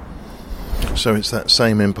 So it's that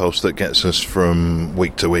same impulse that gets us from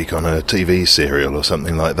week to week on a TV serial or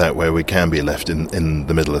something like that, where we can be left in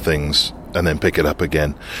the middle of things and then pick it up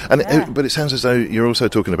again. And yeah. But it sounds as though you're also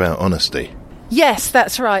talking about honesty. Yes,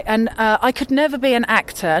 that's right. And I could never be an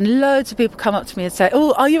actor. And loads of people come up to me and say,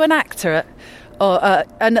 "Oh, are you an actor?"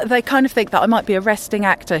 And they kind of think that I might be a resting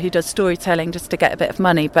actor who does storytelling just to get a bit of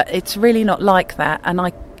money. But it's really not like that. And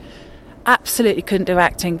I absolutely couldn't do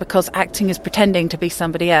acting, because acting is pretending to be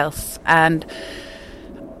somebody else. And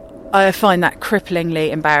I find that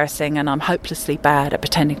cripplingly embarrassing, and I'm hopelessly bad at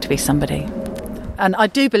pretending to be somebody. And I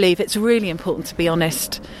do believe it's really important to be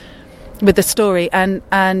honest with the story, and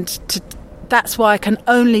that's why I can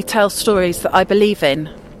only tell stories that I believe in.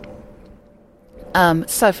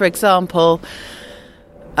 So, for example,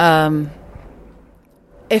 if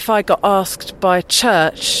I got asked by a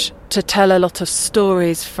church to tell a lot of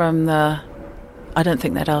stories from I don't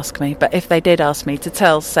think they'd ask me, but if they did ask me to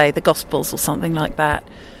tell, say, the Gospels or something like that,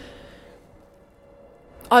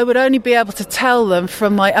 I would only be able to tell them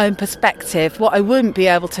from my own perspective. What I wouldn't be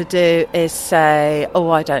able to do is say,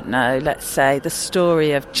 I don't know, let's say the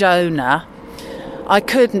story of Jonah. I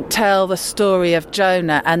couldn't tell the story of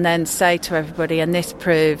Jonah and then say to everybody, and this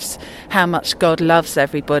proves how much God loves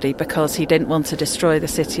everybody because he didn't want to destroy the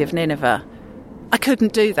city of Nineveh. I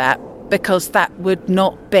couldn't do that because that would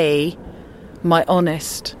not be my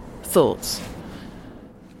honest thoughts.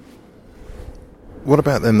 What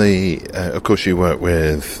about then of course you work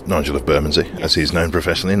with Nigel of Bermondsey, as he's known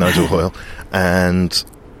professionally, Nigel Hoyle, and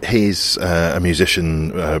he's a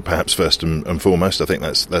musician, perhaps first and foremost. I think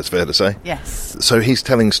that's fair to say. Yes. So he's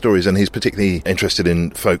telling stories, and he's particularly interested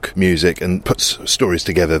in folk music and puts stories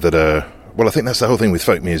together that are... Well, I think that's the whole thing with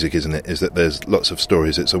folk music, isn't it? Is that there's lots of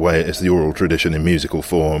stories. It's the oral tradition in musical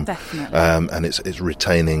form. Definitely. And it's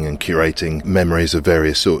retaining and curating memories of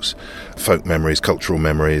various sorts. Folk memories, cultural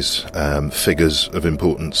memories, figures of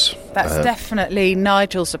importance. That's definitely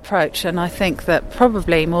Nigel's approach, and I think that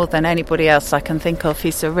probably more than anybody else I can think of,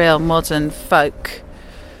 he's a real modern folk...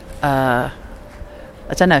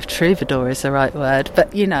 I don't know if troubadour is the right word,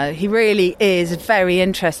 but, he really is very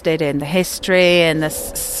interested in the history and the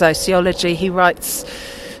sociology. He writes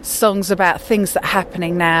songs about things that are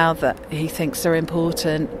happening now that he thinks are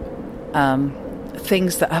important,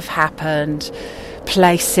 things that have happened,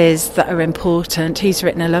 places that are important. He's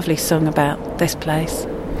written a lovely song about this place.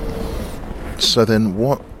 So then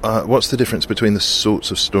what's the difference between the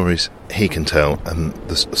sorts of stories he can tell and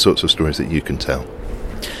the sorts of stories that you can tell?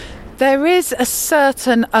 There is a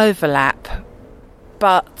certain overlap,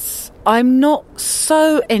 but I'm not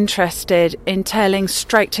so interested in telling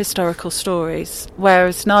straight historical stories,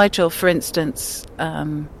 whereas Nigel, for instance,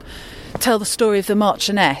 tell the story of the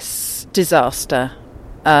Marchioness disaster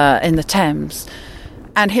in the Thames,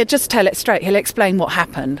 and he'll just tell it straight. He'll explain what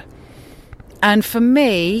happened. And for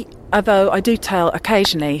me, although I do tell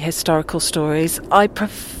occasionally historical stories, I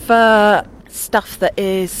prefer stuff that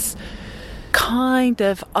is...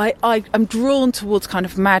 I'm drawn towards kind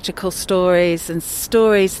of magical stories and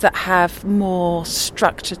stories that have more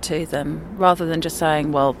structure to them, rather than just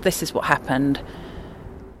saying, well, this is what happened.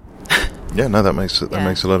 Yeah, no, that makes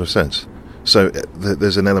a lot of sense. So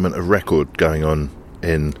there's an element of record going on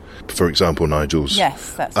in, for example, Nigel's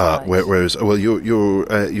that's art, right. Whereas, well,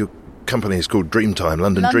 your company is called Dreamtime,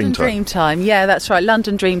 London Dreamtime. Dreamtime, yeah, that's right,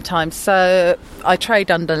 London Dreamtime. So I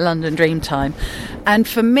trade under London Dreamtime. And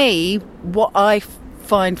for me, what I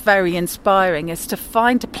find very inspiring is to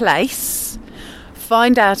find a place,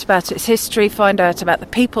 find out about its history, find out about the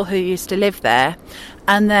people who used to live there,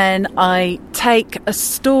 and then I take a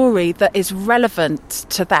story that is relevant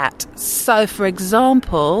to that. So, for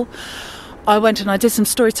example, I went and I did some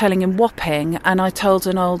storytelling in Wapping, and I told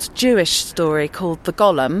an old Jewish story called The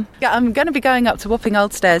Golem. Yeah, I'm going to be going up to Wapping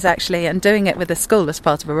Old Stairs, actually, and doing it with a school as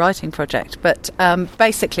part of a writing project. But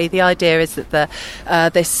basically the idea is that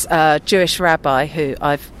this Jewish rabbi, who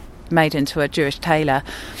I've made into a Jewish tailor,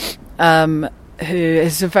 who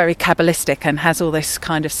is very Kabbalistic and has all this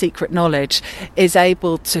kind of secret knowledge, is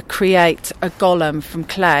able to create a golem from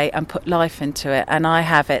clay and put life into it. And I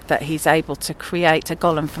have it that he's able to create a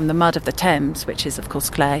golem from the mud of the Thames, which is, of course,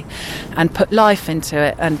 clay, and put life into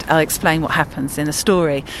it. And I'll explain what happens in the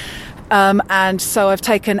story. And so I've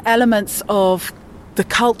taken elements of the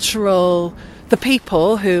cultural... the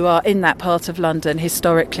people who are in that part of London,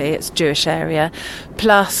 historically, it's a Jewish area,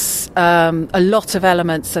 plus a lot of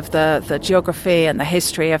elements of the geography and the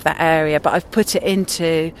history of that area, but I've put it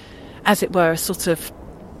into, as it were, a sort of,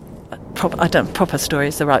 proper story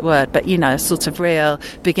is the right word, but, sort of real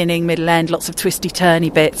beginning, middle, end, lots of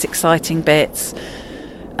twisty-turny bits, exciting bits,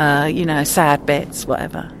 sad bits,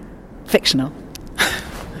 whatever. Fictional.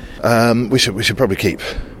 We should probably keep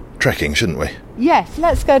trekking, shouldn't we? Yes,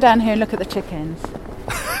 let's go down here and look at the chickens.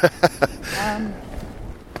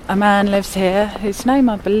 A man lives here whose name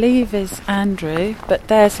I believe is Andrew, but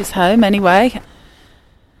there's his home anyway.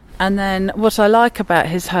 And then what I like about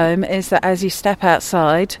his home is that as you step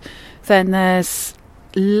outside, then there's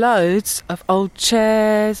loads of old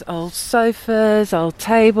chairs, old sofas, old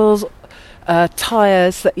tables,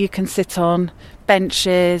 tyres that you can sit on,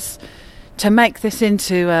 benches, to make this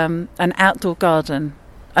into an outdoor garden.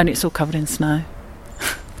 and it's all covered in snow.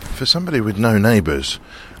 For somebody with no neighbours,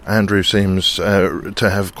 Andrew seems to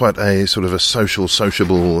have quite a sort of a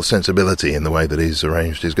sociable sensibility in the way that he's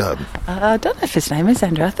arranged his garden. I don't know if his name is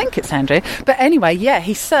Andrew. I think it's Andrew. But anyway, yeah,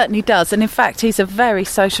 he certainly does. And in fact, he's a very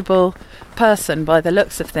sociable person by the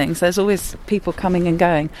looks of things. There's always people coming and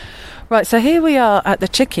going. Right, so here we are at the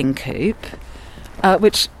chicken coop,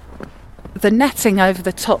 which the netting over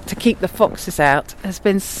the top to keep the foxes out has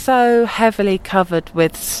been so heavily covered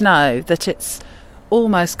with snow that it's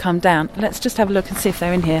almost come down. Let's just have a look and see if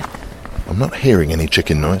they're in here. I'm not hearing any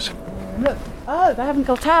chicken noise. Look, oh, they haven't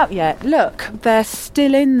got out yet. Look, they're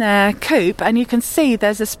still in their coop, and you can see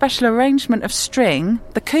there's a special arrangement of string.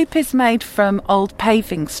 The coop is made from old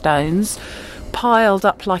paving stones, piled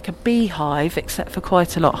up like a beehive, except for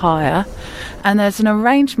quite a lot higher. And there's an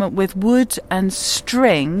arrangement with wood and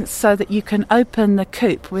string so that you can open the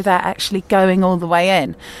coop without actually going all the way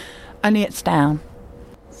in. Only it's down.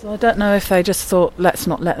 So I don't know if they just thought, let's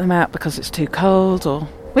not let them out because it's too cold, or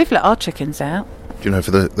we've let our chickens out. Do you know, for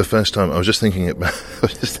the first time, I was just thinking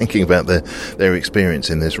about their experience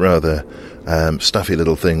in this rather stuffy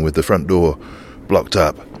little thing with the front door blocked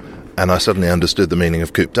up, and I suddenly understood the meaning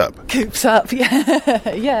of cooped up. Cooped up, yeah,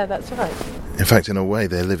 yeah, that's right. In fact, in a way,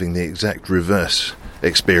 they're living the exact reverse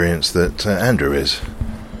experience that Andrew is.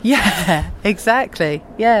 Yeah, exactly.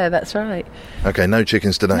 Yeah, that's right. Okay, no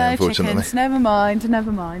chickens today, unfortunately. No chickens,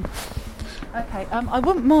 never mind. Okay, I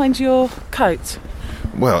wouldn't mind your coat.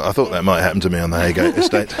 Well, I thought that might happen to me on the Haygate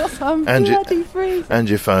estate. I'm bloody freezing. And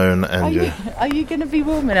your phone and your... Are you going to be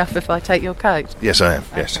warm enough if I take your coat? Yes, I am,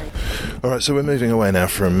 yes. Okay. All right, so we're moving away now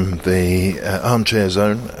from the armchair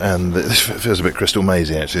zone, and this feels a bit Crystal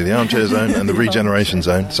Mazy, actually. The armchair zone and the regeneration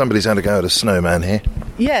zone. Somebody's had a go at a snowman here.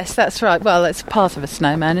 Yes, that's right. Well, it's part of a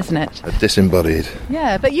snowman, isn't it? A disembodied.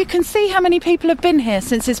 Yeah, but you can see how many people have been here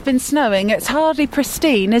since it's been snowing. It's hardly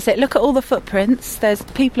pristine, is it? Look at all the footprints. There's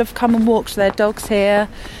people have come and walked their dogs here.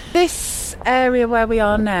 This area where we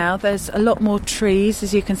are now, there's a lot more trees.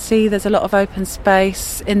 As you can see, there's a lot of open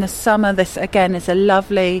space. In the summer, this again is a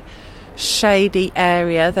lovely, shady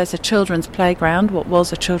area. There's a children's playground, what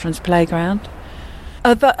was a children's playground.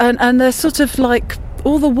 And there's sort of like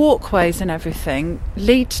all the walkways and everything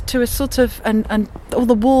lead to a sort of, and all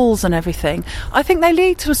the walls and everything, I think they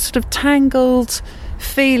lead to a sort of tangled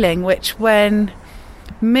feeling, which when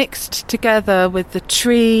mixed together with the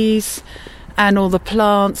trees and all the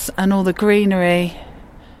plants and all the greenery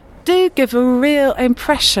do give a real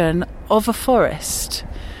impression of a forest.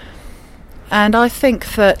 And I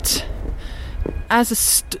think that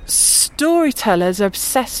as storytellers are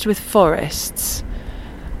obsessed with forests,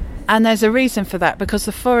 and there's a reason for that, because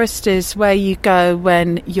the forest is where you go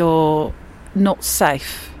when you're not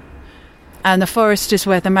safe, and the forest is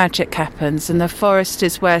where the magic happens, and the forest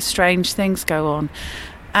is where strange things go on.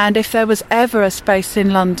 And if there was ever a space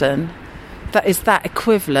in London that is that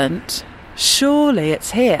equivalent, surely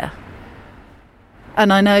it's here.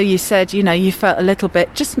 And I know you said, you know, you felt a little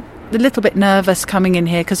bit nervous coming in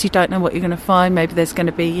here because you don't know what you're going to find. Maybe there's going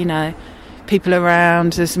to be, you know, people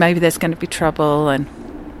around, maybe there's going to be trouble. And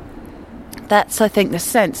that's, I think, the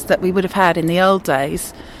sense that we would have had in the old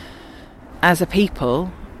days as a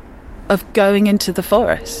people of going into the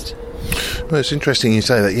forest. Well, it's interesting you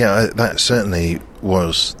say that. Yeah, that certainly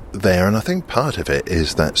was there, and I think part of it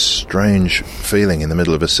is that strange feeling in the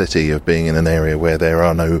middle of a city of being in an area where there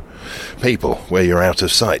are no people, where you're out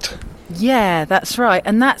of sight. Yeah, that's right,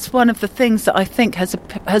 and that's one of the things that I think has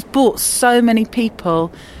brought so many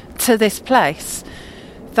people to this place,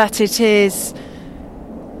 that it's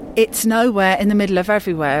nowhere in the middle of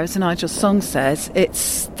everywhere, as Nigel's song says.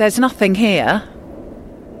 There's nothing here,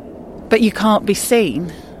 but you can't be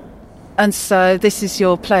seen. And so this is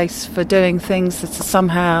your place for doing things that are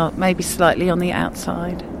somehow maybe slightly on the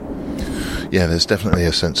outside. Yeah, there's definitely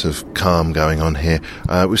a sense of calm going on here.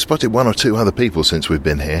 We've spotted one or two other people since we've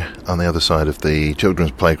been here on the other side of the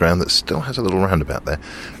children's playground that still has a little roundabout there.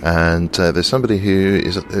 And there's somebody who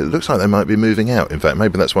it looks like they might be moving out. In fact,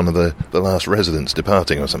 maybe that's one of the last residents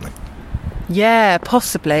departing or something. Yeah,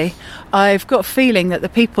 possibly. I've got a feeling that the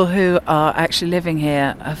people who are actually living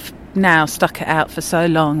here have now stuck it out for so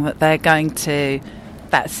long that they're going to,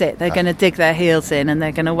 that's it, they're going to dig their heels in and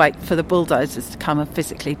they're going to wait for the bulldozers to come and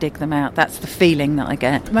physically dig them out. That's the feeling that I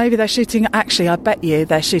get. Maybe they're shooting, actually I bet you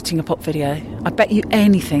they're shooting a pop video. I bet you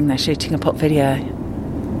anything they're shooting a pop video.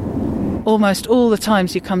 Almost all the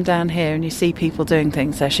times you come down here and you see people doing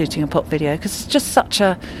things, they're shooting a pop video, because it's just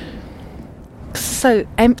so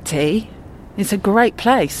empty. It's a great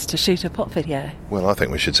place to shoot a pop video. Well, I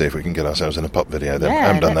think we should see if we can get ourselves in a pop video then. I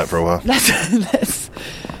haven't done that for a while.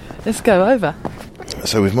 Let's go over.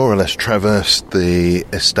 So we've more or less traversed the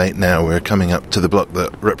estate now. We're coming up to the block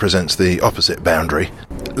that represents the opposite boundary.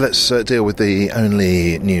 Let's deal with the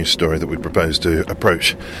only news story that we propose to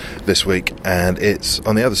approach this week, and it's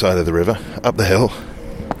on the other side of the river, up the hill.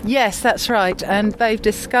 Yes, that's right. And they've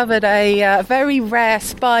discovered a very rare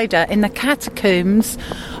spider in the catacombs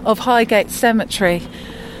of Highgate Cemetery.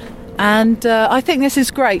 And I think this is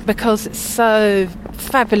great because it's so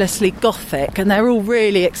fabulously gothic, and they're all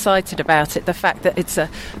really excited about it. The fact that it's a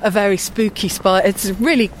very spooky spider. It's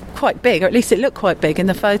really quite big, or at least it looked quite big in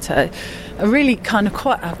the photo. A really kind of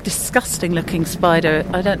quite a disgusting looking spider.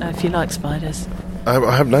 I don't know if you like spiders.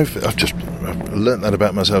 I've just learnt that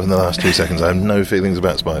about myself in the last 2 seconds. I have no feelings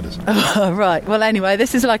about spiders. Oh, right. Well, anyway,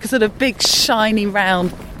 this is like a sort of big, shiny,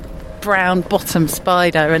 round, brown bottom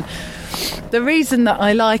spider, and the reason that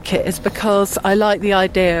I like it is because I like the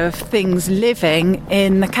idea of things living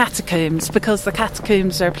in the catacombs, because the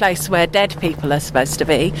catacombs are a place where dead people are supposed to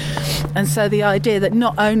be. And so the idea that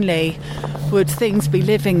not only would things be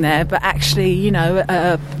living there, but actually, you know,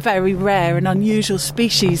 a very rare and unusual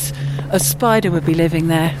species of spider would be living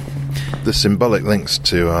there. The symbolic links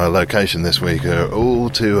to our location this week are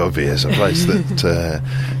all too obvious. A place that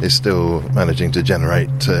is still managing to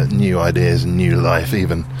generate new ideas and new life,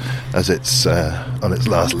 even as it's on its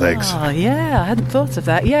last legs. Oh, yeah, I hadn't thought of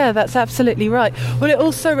that. Yeah, that's absolutely right. Well, it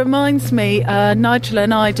also reminds me, Nigel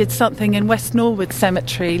and I did something in West Norwood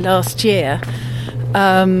Cemetery last year,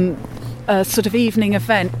 a sort of evening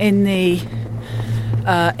event in the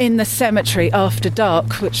cemetery after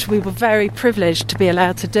dark, which we were very privileged to be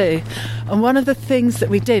allowed to do. And one of the things that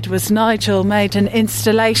we did was Nigel made an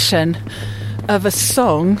installation of a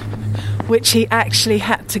song which he actually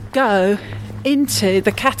had to go into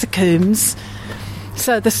the catacombs.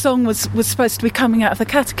 So the song was supposed to be coming out of the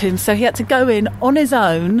catacombs, so he had to go in on his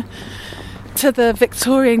own to the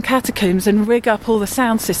Victorian catacombs and rig up all the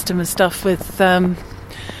sound system and stuff with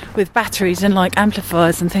batteries and like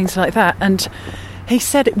amplifiers and things like that. And he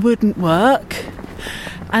said it wouldn't work,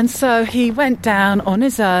 and so he went down on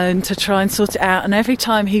his own to try and sort it out, and every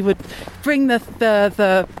time he would bring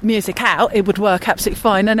the music out, it would work absolutely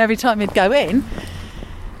fine, and every time he'd go in,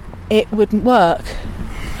 it wouldn't work.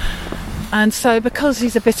 And so because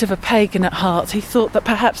he's a bit of a pagan at heart, he thought that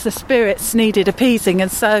perhaps the spirits needed appeasing, and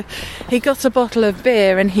so he got a bottle of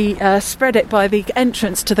beer and he spread it by the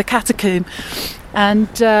entrance to the catacomb, and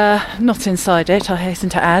not inside it, I hasten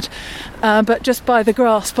to add, but just by the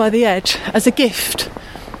grass by the edge as a gift.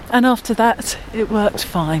 And after that, it worked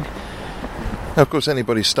fine. Of course,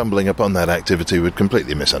 anybody stumbling upon that activity would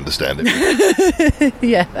completely misunderstand it.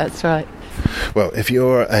 Yeah, that's right. Well, if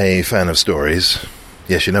you're a fan of stories,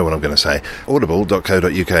 yes, you know what I'm going to say,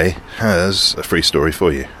 audible.co.uk has a free story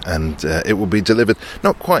for you, and it will be delivered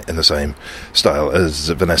not quite in the same style as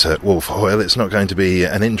Vanessa Wolfe-Hoyle. It's not going to be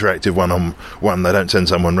an interactive one-on-one. They don't send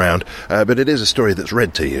someone round, but it is a story that's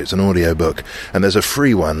read to you. It's an audio book, and there's a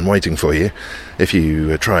free one waiting for you if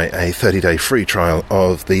you try a 30-day free trial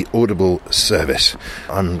of the Audible service.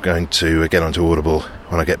 I'm going to get onto Audible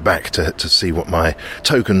when I get back to see what my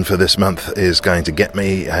token for this month is going to get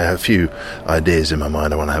me. I have a few ideas in my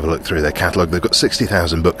mind. I want to have a look through their catalogue. They've got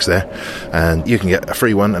 60,000 books there, and you can get a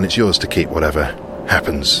free one, and it's yours to keep whatever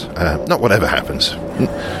happens. Not whatever happens.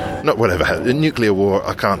 Not whatever happens. Nuclear war,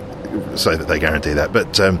 I can't say that they guarantee that,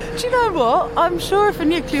 but... Do you know what? I'm sure if a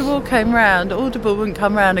nuclear war came round, Audible wouldn't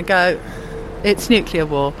come round and go, it's nuclear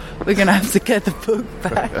war, we're going to have to get the book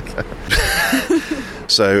back.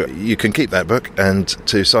 So you can keep that book, and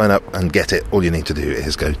to sign up and get it, all you need to do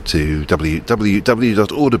is go to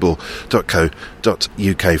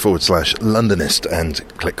www.audible.co.uk/Londonist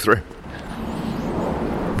and click through.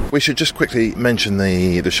 We should just quickly mention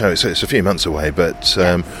the show. So it's a few months away, but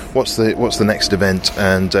what's the next event,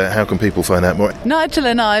 and how can people find out more? Nigel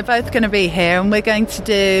and I are both going to be here, and we're going to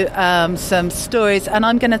do some stories, and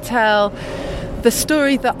I'm going to tell the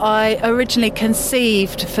story that I originally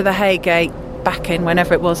conceived for the Haygate back in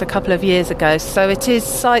whenever it was, a couple of years ago. So it is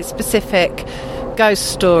site-specific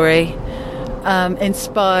ghost story,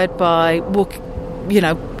 inspired by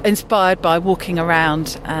walking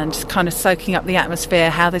around and kind of soaking up the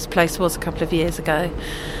atmosphere, how this place was a couple of years ago.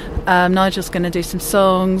 Nigel's going to do some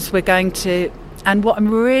songs. We're going to, and what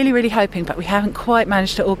I'm really, really hoping, but we haven't quite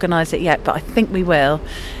managed to organise it yet, but I think we will,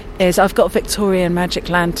 is I've got a Victorian magic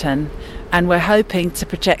lantern, and we're hoping to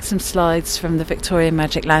project some slides from the Victorian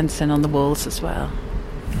magic lantern on the walls as well.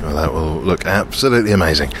 Well, that will look absolutely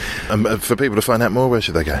amazing. For people to find out more, where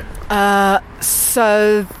should they go?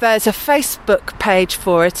 So there's a Facebook page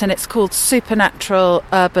for it, and it's called Supernatural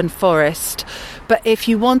Urban Forest. But if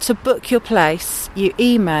you want to book your place, you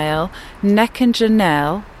email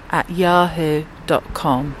neckandjanelle@yahoo.com.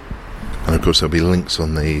 londonist.com. And of course there'll be links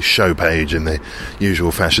on the show page in the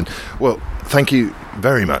usual fashion. Well, thank you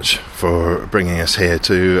very much for bringing us here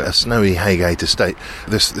to a snowy Haygate estate.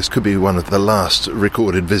 This could be one of the last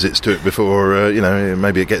recorded visits to it before,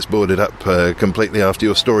 maybe it gets boarded up completely after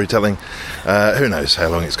your storytelling. Who knows how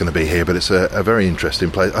long it's going to be here, but it's a very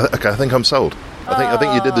interesting place. Okay, I think I'm sold. I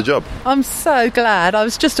think you did the job. I'm so glad. I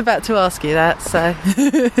was just about to ask you that, so...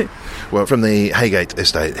 Well, from the Haygate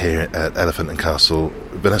estate here at Elephant and Castle,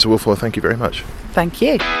 Vanessa Wolford, thank you very much. Thank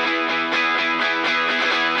you.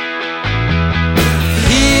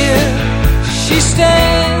 She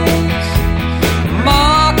stands,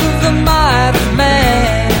 mark of the mighty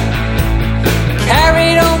man,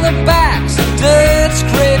 carried on the backs of dirt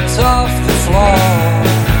scraped off the floor.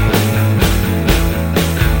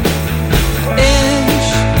 Inch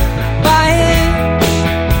by inch,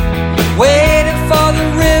 waiting for the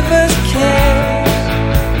river's kiss,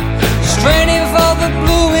 straining for the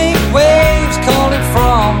blue-ink waves calling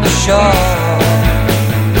from the shore.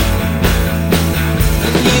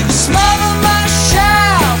 You can smother my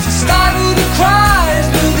shouts and stifle the cries,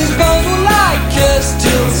 but these bones will like us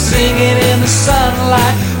till singing in the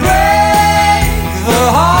sunlight. Break the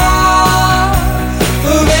heart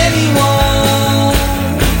of anyone.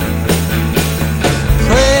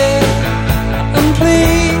 Pray and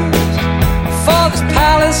please for this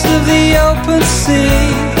palace of the open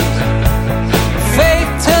sea.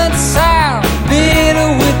 Faith turned sour, bitter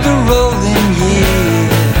with the rolling years.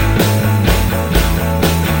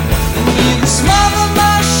 Smother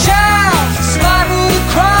my shouts, stifle the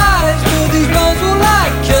cries, but these bones will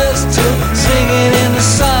like us till singing in the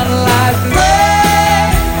sunlight.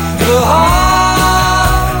 Break the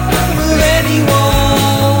heart of anyone.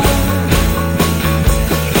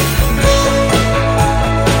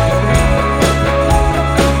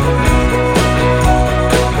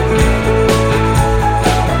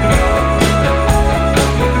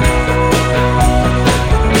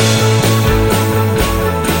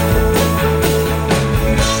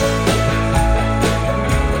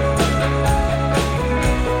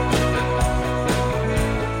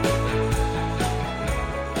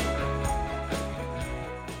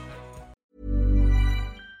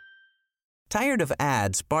 Tired of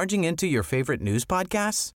ads barging into your favorite news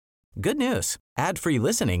podcasts? Good news. Ad-free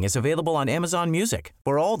listening is available on Amazon Music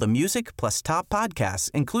for all the music plus top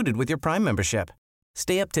podcasts included with your Prime membership.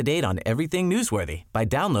 Stay up to date on everything newsworthy by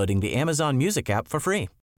downloading the Amazon Music app for free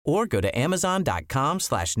or go to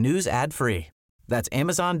amazon.com/news ad free. That's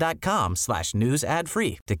amazon.com/news ad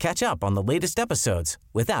free to catch up on the latest episodes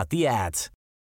without the ads.